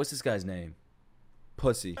 What's this guy's name?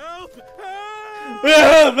 Pussy. Help!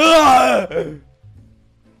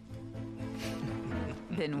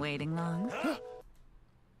 Been waiting long?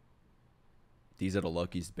 These are the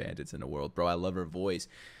luckiest bandits in the world, bro. I love her voice.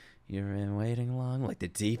 You've been waiting long? Like the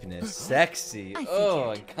deepness. Sexy.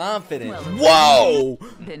 Oh, and confident. Well, Whoa!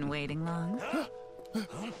 Been waiting long?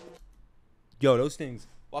 Yo, those things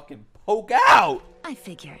fucking poke out. I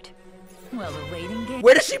figured. Well, the waiting game.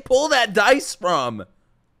 Where did she pull that dice from?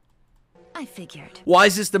 I figured. Why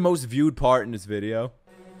is this the most viewed part in this video?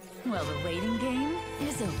 Well, the waiting game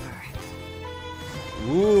is over.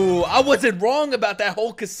 Ooh, I wasn't wrong about that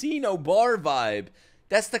whole casino bar vibe.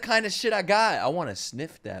 That's the kind of shit I got. I want to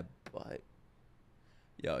sniff that butt.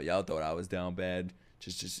 Yo, y'all thought I was down bad.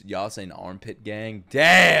 Just y'all saying armpit gang.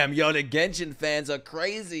 Damn, yo, the Genshin fans are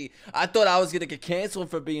crazy. I thought I was gonna get canceled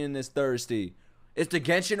for being this thirsty. Is the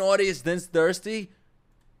Genshin audience this thirsty?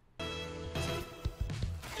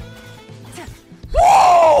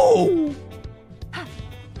 Whoa!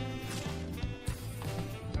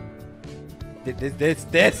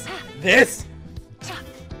 This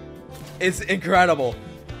is incredible.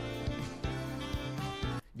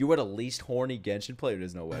 You were the least horny Genshin player?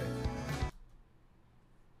 There's no way.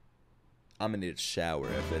 I'm gonna need a shower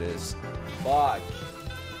if it is. Fuck.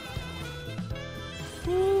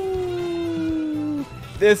 Ooh.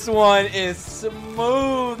 This one is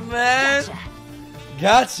smooth, man.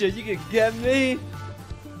 Gotcha. You can get me.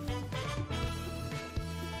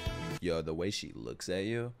 Yo, the way she looks at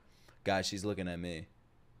you. Guys, she's looking at me.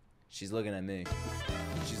 She's looking at me.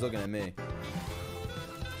 She's looking at me.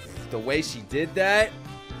 The way she did that.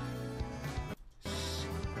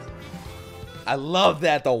 I love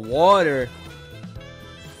that. The water.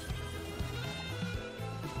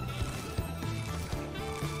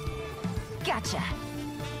 Gotcha.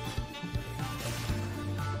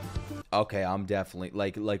 Okay, I'm definitely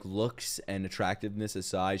like looks and attractiveness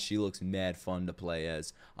aside, she looks mad fun to play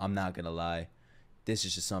as. I'm not gonna lie. This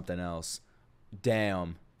is just something else.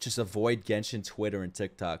 Damn. Just avoid Genshin Twitter and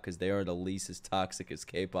TikTok because they are the least as toxic as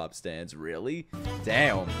K-pop stands. Really?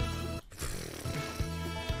 Damn.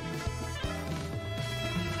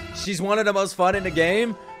 She's one of the most fun in the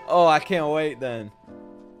game? Oh, I can't wait then.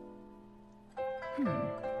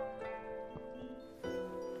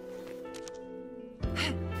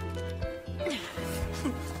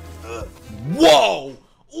 Whoa!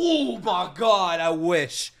 Oh my god, I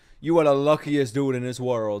wish. You are the luckiest dude in this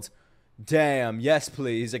world. Damn, yes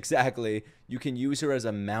please, exactly. You can use her as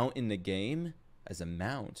a mount in the game? As a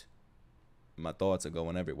mount? My thoughts are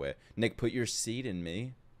going everywhere. Nick, put your seed in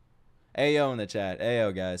me. Ayo in the chat.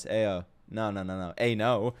 Ayo, guys. Ayo. No. Hey,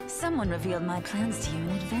 no. Someone revealed my plans to you in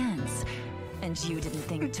advance, and you didn't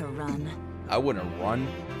think to run. I wouldn't run.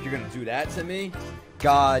 You're gonna do that to me?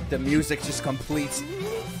 God, the music just completes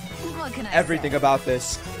What can I everything say? about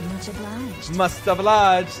this. Much obliged. Must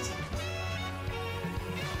obliged.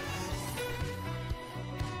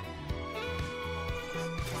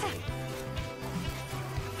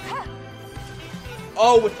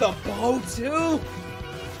 Oh, with the bow too?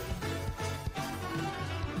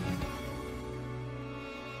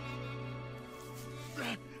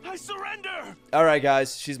 I surrender. All right,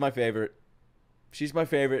 guys. She's my favorite. She's my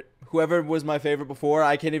favorite. Whoever was my favorite before,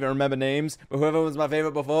 I can't even remember names. But whoever was my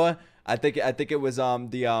favorite before, I think it was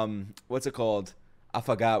what's it called? I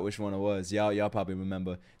forgot which one it was. Y'all probably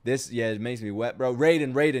remember. This, yeah, it makes me wet, bro.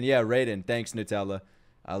 Raiden, yeah, Raiden. Thanks, Nutella.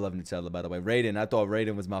 I love Nutella, by the way. Raiden, I thought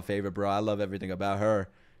Raiden was my favorite, bro. I love everything about her.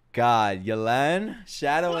 God, Yelan,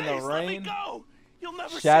 Shadow in the Rain.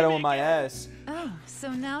 Shadow in my ass. Oh,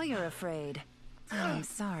 so now you're afraid. Oh, I'm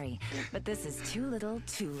sorry, but this is too little,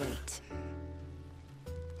 too late.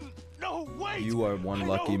 No, wait. You are one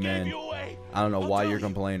lucky man. I don't know why you're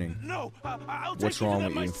complaining. No, I'll What's take wrong you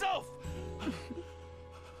to with them you? myself.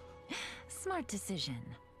 Smart decision.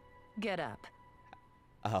 Get up.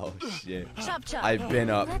 Oh shit. Chop, chop. I've been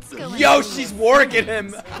up. Let's go Yo, and she's working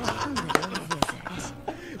him. a little visit.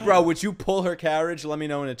 Bro, would you pull her carriage? Let me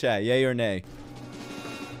know in the chat. Yay or nay?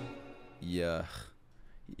 Yuck.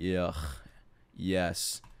 Yuck.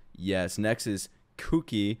 Yes. Yes. Next is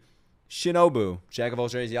Kuki Shinobu. Jack of all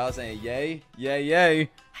trades. Y'all saying yay? Yay,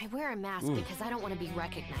 yay. I wear a mask because I don't want to be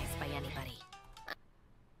recognized by anybody.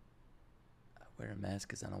 I wear a mask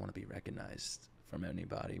because I don't want to be recognized from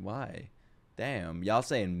anybody. Why? Damn. Y'all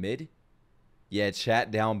saying mid? Yeah,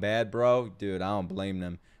 chat down bad, bro. Dude, I don't blame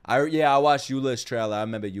them. I watched Eula's trailer. I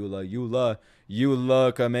remember Eula. You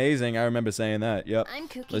look amazing. I remember saying that. Yep. I'm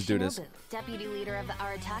Kuki Let's do this. Shinobu, deputy leader of the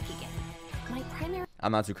Arataki gang. My primary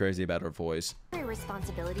I'm not too crazy about her voice.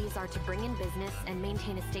 responsibilities are to bring in business and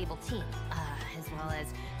maintain a stable team, as well as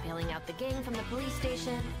bailing out the gang from the police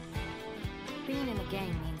station. Being in a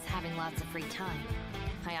gang means having lots of free time.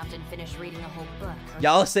 I often finish reading a whole book.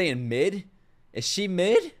 Y'all saying mid? Is she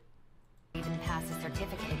mid? Even pass a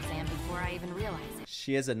certificate exam before I even realize it.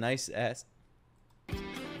 She has a nice ass. Of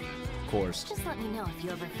course. Just let me know if you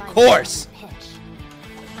ever find Course. a pitch.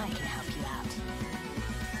 I can help you out.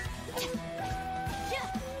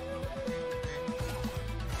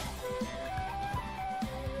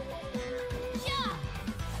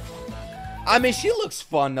 I mean, she looks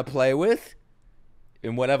fun to play with.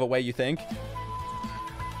 In whatever way you think.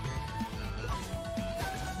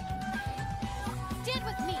 Stand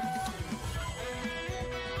with me.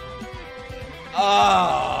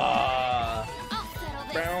 Ah.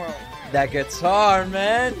 That guitar,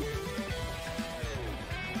 man.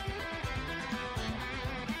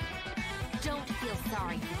 Don't feel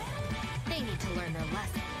sorry for them. They need to learn their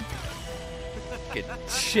lesson. Good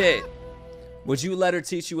shit. Would you let her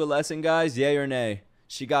teach you a lesson, guys? Yay or nay?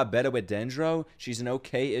 She got better with Dendro. She's an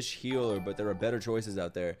okay-ish healer, but there are better choices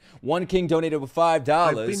out there. One King donated with $5.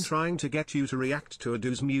 I've been trying to get you to react to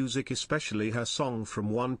Adu's music, especially her song from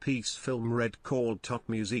One Piece film Red called Top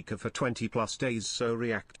Musica for 20 plus days, so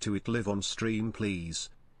react to it live on stream, please.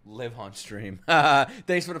 Live on stream.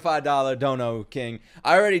 Thanks for the $5 dono, King.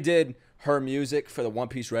 I already did her music for the One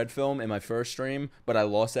Piece Red film in my first stream, but I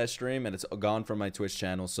lost that stream and it's gone from my Twitch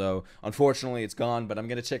channel, so unfortunately it's gone, but I'm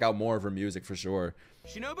gonna check out more of her music for sure.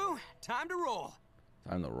 Shinobu, time to roll.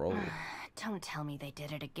 Time to roll. Don't tell me they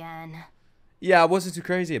did it again. Yeah, I wasn't too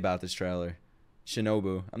crazy about this trailer.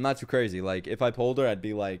 Shinobu. I'm not too crazy. Like, if I pulled her, I'd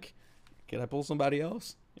be like, can I pull somebody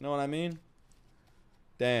else? You know what I mean?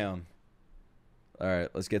 Damn. All right,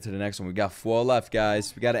 let's get to the next one. We got 4 left,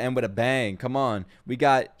 guys. We got to end with a bang. Come on. We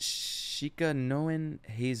got Shika Noen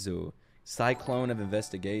Heizu, Cyclone of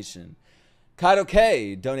Investigation. Kaido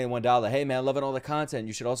K, donate $1. Hey, man, loving all the content.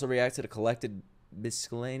 You should also react to the collected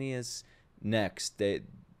miscellaneous next.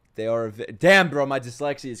 They are damn, bro, my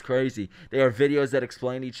dyslexia is crazy. They are videos that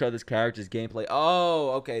explain each other's characters' gameplay. Oh,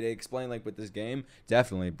 okay, they explain like with this game.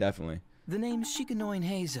 Definitely. The name's Shikanoin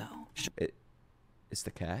Heizo. It's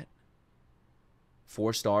the cat.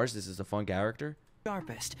 4 stars. This is a fun character.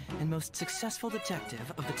 Sharpest and most successful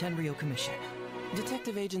detective of the Tenryou Commission.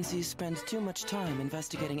 Detective agencies spend too much time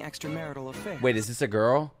investigating extramarital affairs. Wait, is this a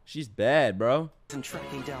girl? She's bad, bro. And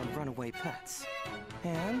tracking down runaway pets.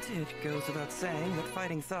 And it goes without saying that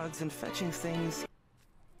fighting thugs and fetching things...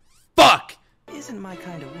 Fuck! ...isn't my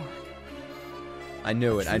kind of work. I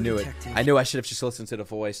knew it. I knew I should have just listened to the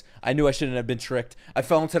voice. I knew I shouldn't have been tricked. I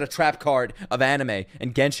fell into the trap card of anime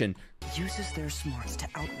and Genshin. Uses their smarts to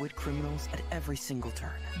outwit criminals at every single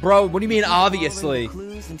turn. Bro, what do you mean, obviously?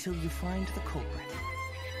 Clues until you find the culprit.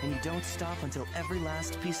 And you don't stop until every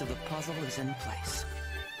last piece of the puzzle is in place.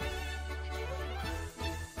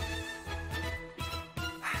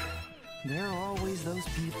 There are always those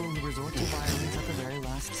people who resort to violence at the very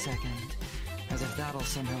last second. As if that'll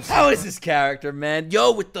somehow... How is this character, man?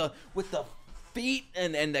 Yo, with the feet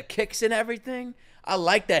and the kicks and everything. I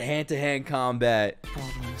like that hand-to-hand combat.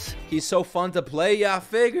 Problems. He's so fun to play. Yeah, I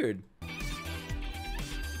figured.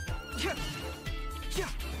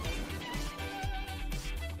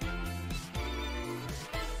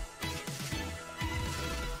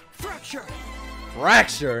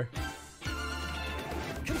 Fracture.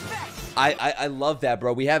 I love that,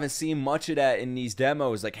 bro. We haven't seen much of that in these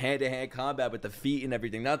demos, like hand-to-hand combat with the feet and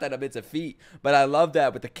everything. Not that it's a feat, but I love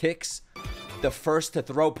that with the kicks, the first to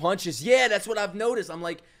throw punches. Yeah, that's what I've noticed. I'm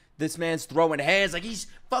like, this man's throwing hands. Like, he's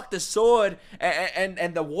fucked the sword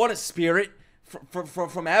and the water spirit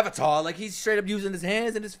from Avatar. Like, he's straight up using his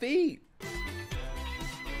hands and his feet.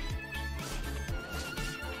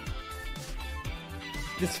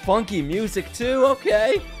 This funky music, too.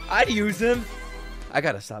 Okay, I'd use him. I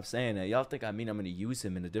gotta stop saying that. Y'all think I mean I'm gonna use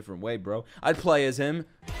him in a different way, bro. I'd play as him.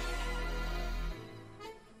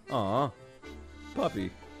 Aw. Puppy.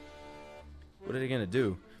 What are they gonna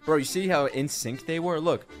do? Bro, you see how in sync they were?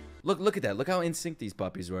 Look at that. Look how in sync these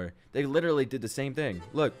puppies were. They literally did the same thing.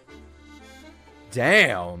 Look.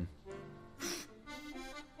 Damn.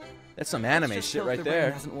 That's some anime shit right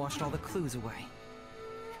there. Hasn't washed all the clues away.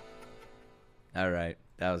 Alright.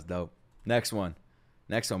 That was dope. Next one.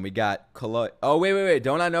 Next one, we got Kalo. Oh, wait.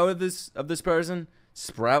 Don't I know of this person?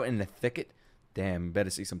 Sprout in the thicket? Damn, better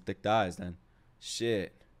see some thick thighs then.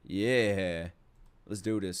 Shit. Yeah. Let's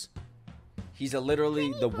do this. He's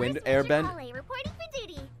literally the wind airbend.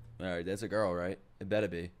 Alright, that's a girl, right? It better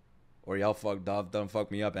be. Or y'all don't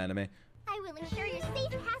fuck me up, anime. I will ensure your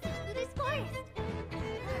safe passage through this forest.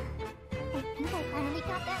 I think I finally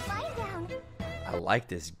got that line down. I like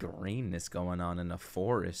this greenness going on in the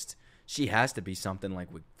forest. She has to be something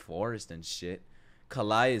like with forest and shit.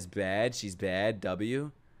 Kalai is bad. She's bad.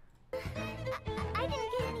 W. I didn't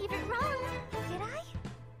get any of it wrong, did I?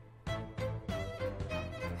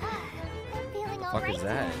 I'm feeling all Fuck right is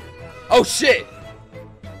that? today. Oh shit!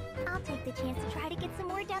 I'll take the chance to try to get some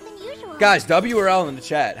more done than usual. Guys, W or L in the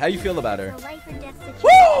chat. How you feel about her? It's a life or death situation.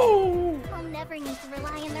 Woo! I'll never need to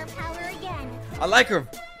rely on their power again. I like her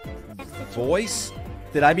voice.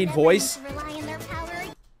 Did I mean voice?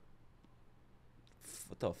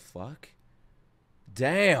 What the fuck?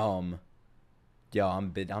 Damn. Yo,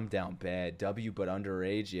 I'm down bad. W but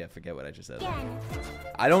underage. Yeah, forget what I just said.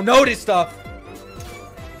 I don't know this stuff.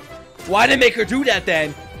 Why did they make her do that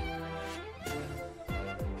then?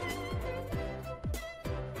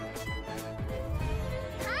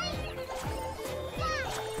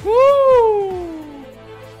 Woo!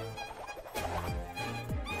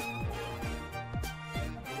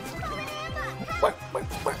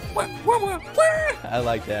 I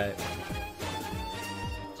like that.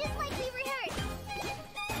 Just like we rehearsed.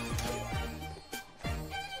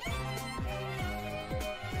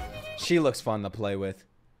 She looks fun to play with.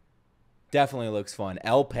 Definitely looks fun.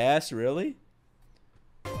 L pass, really?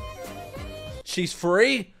 She's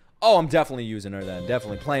free? Oh, I'm definitely using her then.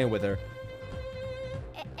 Definitely playing with her.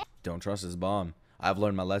 Don't trust this bomb. I've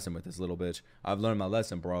learned my lesson with this little bitch. I've learned my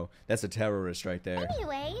lesson, bro. That's a terrorist right there.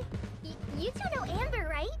 Anyway, you two know Amber,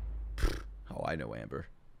 right? Oh, I know Amber.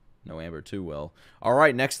 Know Amber too well. All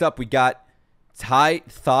right, next up we got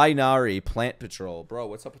Thainari Plant Patrol. Bro,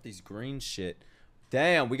 what's up with these green shit?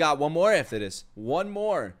 Damn, we got one more after this. One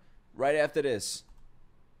more right after this.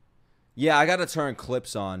 Yeah, I gotta turn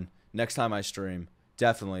clips on next time I stream.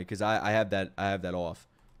 Definitely, because I have that off.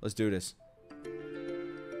 Let's do this.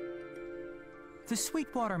 The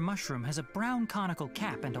Sweetwater mushroom has a brown conical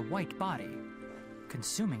cap and a white body.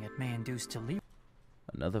 Consuming it may induce delirium.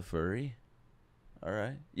 Another furry?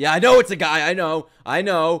 Alright. Yeah, I know it's a guy. I know.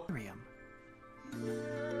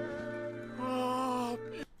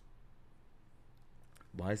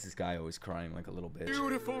 Why is this guy always crying like a little bitch?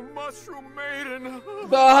 Beautiful mushroom maiden.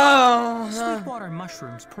 Sweetwater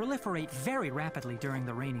mushrooms proliferate very rapidly during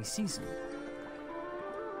the rainy season.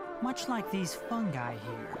 Much like these fungi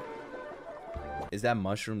here. Is that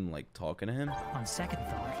mushroom like talking to him? On second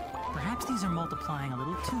thought, perhaps these are multiplying a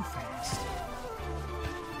little too fast.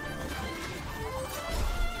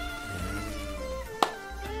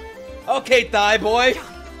 Okay, thigh boy.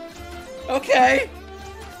 Okay.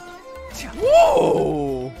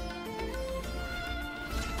 Whoa.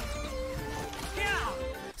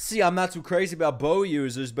 See, I'm not too crazy about bow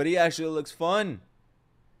users, but he actually looks fun.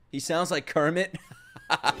 He sounds like Kermit.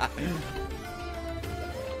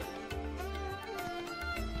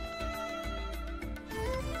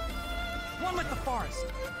 One with the forest.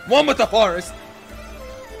 One with the forest.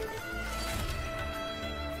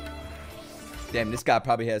 Damn, this guy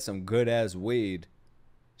probably has some good ass weed.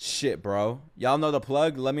 Shit, bro. Y'all know the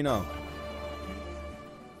plug? Let me know.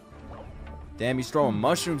 Damn, he's throwing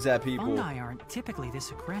mushrooms at people. Fungi aren't typically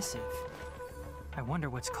this aggressive. I wonder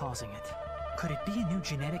what's causing it. Could it be a new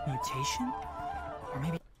genetic mutation? Or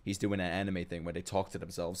maybe he's doing an anime thing where they talk to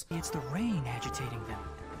themselves. It's the rain agitating them.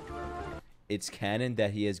 It's canon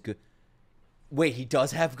that he has good... Wait, he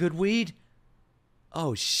does have good weed?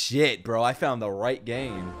 Oh, shit, bro. I found the right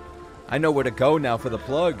game. I know where to go now for the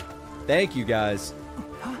plug. Thank you, guys.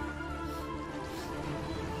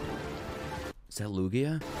 Is that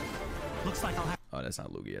Lugia? Looks like I'll have... Oh, that's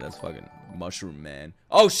not Lugia. That's fucking Mushroom Man.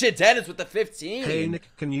 Oh, shit. Dennis with the 15. Hey,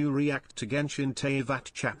 Nick, can you react to Genshin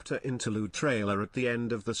Teyvat chapter interlude trailer at the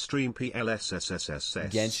end of the stream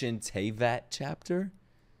PLSSSSS? Genshin Teyvat chapter?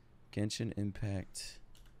 Genshin Impact.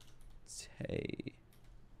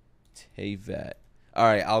 Teyvat.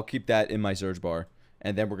 Alright, I'll keep that in my search bar.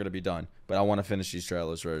 And then we're going to be done. But I want to finish these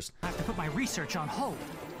trailers first. I have to put my research on hold.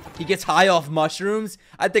 He gets high off mushrooms?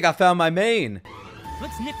 I think I found my main.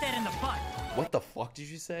 Let's nip that in the bud. What the fuck did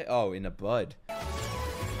you say? Oh, in the bud.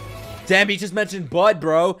 Damn, he just mentioned bud,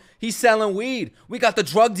 bro. He's selling weed. We got the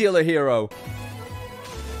drug dealer hero.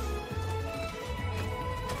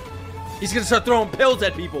 He's going to start throwing pills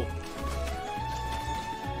at people.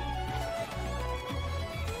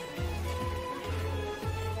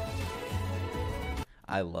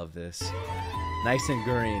 I love this. Nice and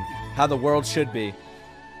green. How the world should be.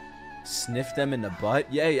 Sniff them in the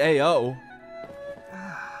butt? Yay, ayo.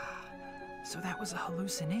 So that was a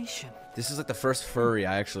hallucination. This is like the first furry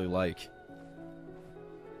I actually like.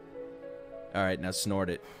 Alright, now snort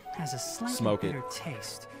it. Has a slightly bitter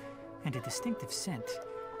taste and a distinctive scent.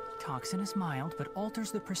 Toxin is mild, but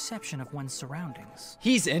alters the perception of one's surroundings.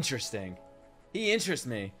 He's interesting. He interests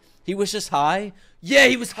me. He was just high? Yeah,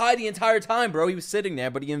 he was high the entire time, bro. He was sitting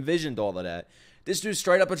there, but he envisioned all of that. This dude's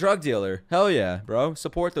straight up a drug dealer. Hell yeah, bro.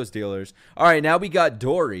 Support those dealers. All right, now we got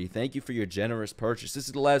Dory. Thank you for your generous purchase. This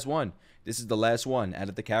is the last one. This is the last one out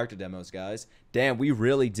of the character demos, guys. Damn, we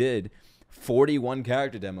really did 41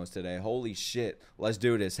 character demos today. Holy shit. Let's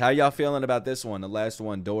do this. How y'all feeling about this one? The last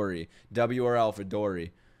one, Dory. WRL for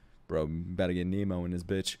Dory. Bro, better get Nemo in this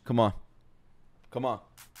bitch. Come on. Come on.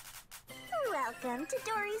 Welcome to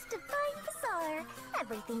Dory's Divine Bazaar.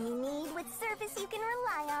 Everything you need with service you can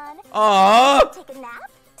rely on. Aww. Take a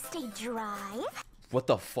nap, stay dry. What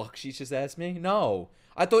the fuck? She just asked me? No.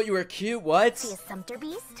 I thought you were cute. What? See a sumpter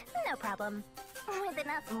beast? No problem. With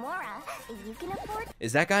enough Mora, you can afford...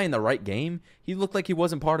 Is that guy in the right game? He looked like he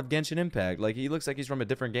wasn't part of Genshin Impact. Like, he looks like he's from a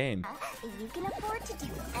different game. You can afford to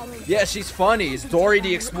do anything. Yeah, she's funny. It's Dory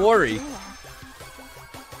the Explorer.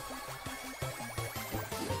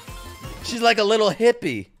 She's like a little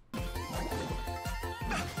hippie.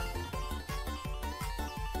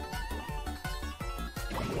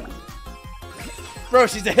 Bro,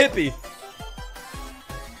 she's a hippie.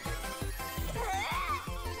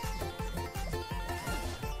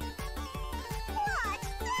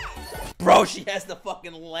 Bro, she has the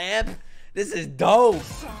fucking lamp. This is dope.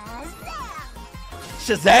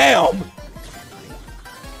 Shazam!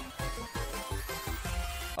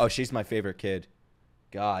 Oh, she's my favorite kid.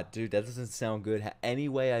 God, dude, that doesn't sound good any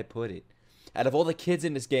way I put it. Out of all the kids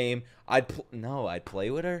in this game, I'd play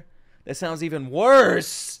with her? That sounds even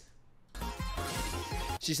worse.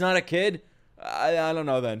 She's not a kid? I don't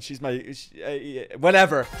know then. She's my...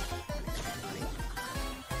 whatever.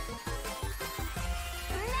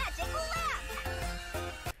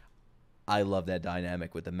 I love that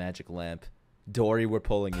dynamic with the magic lamp. Dory, we're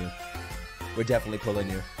pulling you. We're definitely pulling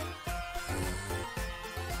you.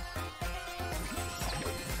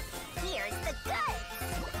 Here's the goods.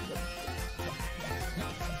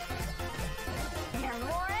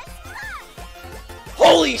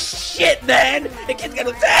 Holy shit, man! It gets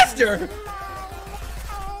getting faster!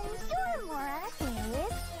 Your Mora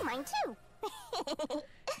is mine too.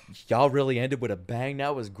 Y'all really ended with a bang.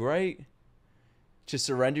 That was great. Just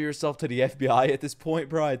surrender yourself to the FBI at this point,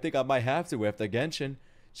 bro. I think I might have to after Genshin.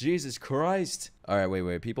 Jesus Christ. Alright,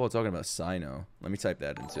 wait. People are talking about Sino. Let me type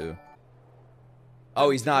that in too. Oh,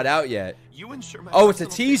 he's not out yet. Oh, it's a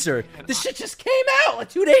teaser. This shit just came out like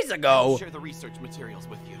 2 days ago. Share the research materials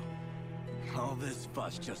with you. All this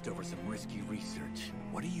fuss just over some risky research.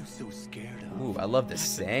 What are you so scared of? Ooh, I love the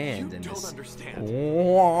sand and don't this. understand.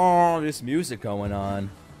 Whoa, this music going on.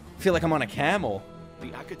 I feel like I'm on a camel.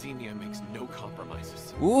 The academia makes no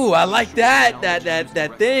compromises. Ooh, I like that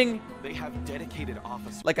thing. They have dedicated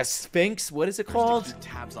officers. Like a sphinx. What is it called?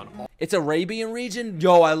 Tabs on all It's Arabian region.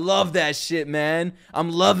 Yo, I love that shit, man.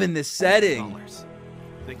 I'm loving this setting.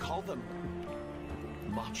 They call them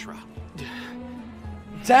Matra.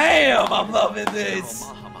 Damn, I'm loving this.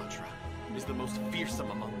 Mahamatra is the most fearsome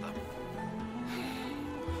among them.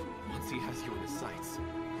 Once he has you in his sights,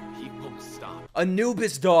 he won't stop.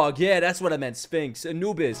 Anubis dog. Yeah, that's what I meant. Sphinx.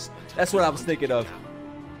 Anubis. That's what I was thinking of.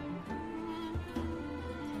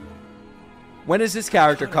 When does this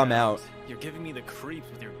character come out? You're giving me the creeps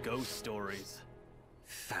with your ghost stories.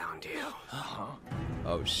 Found you.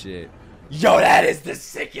 Oh, shit. Yo, that is the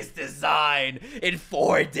sickest design in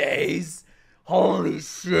 4 days. Holy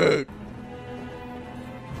shit.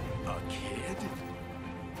 A kid?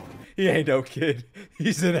 He ain't no kid.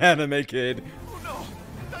 He's an anime kid. Oh no!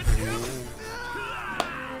 That's you!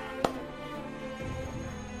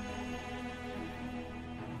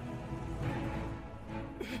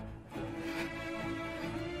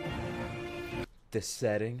 The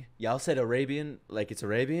setting. Y'all said Arabian, like it's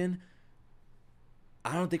Arabian?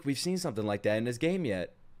 I don't think we've seen something like that in this game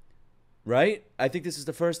yet. Right? I think this is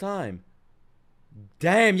the first time.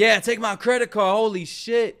 Damn, yeah, take my credit card. Holy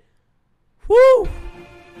shit. Woo!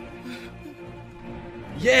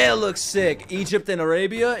 Yeah, it looks sick. Egypt and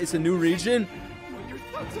Arabia, it's a new region.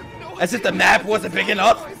 As if the map wasn't big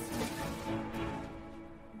enough.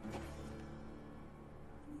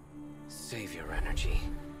 Save your energy.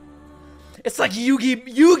 It's like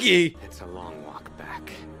Yugi. It's a long walk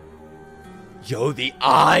back. Yo, the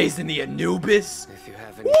eyes and the Anubis. If you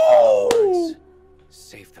have any words,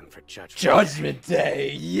 save them for Judgment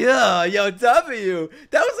Day. Yeah, yo, W.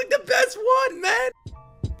 That was like the best one, man.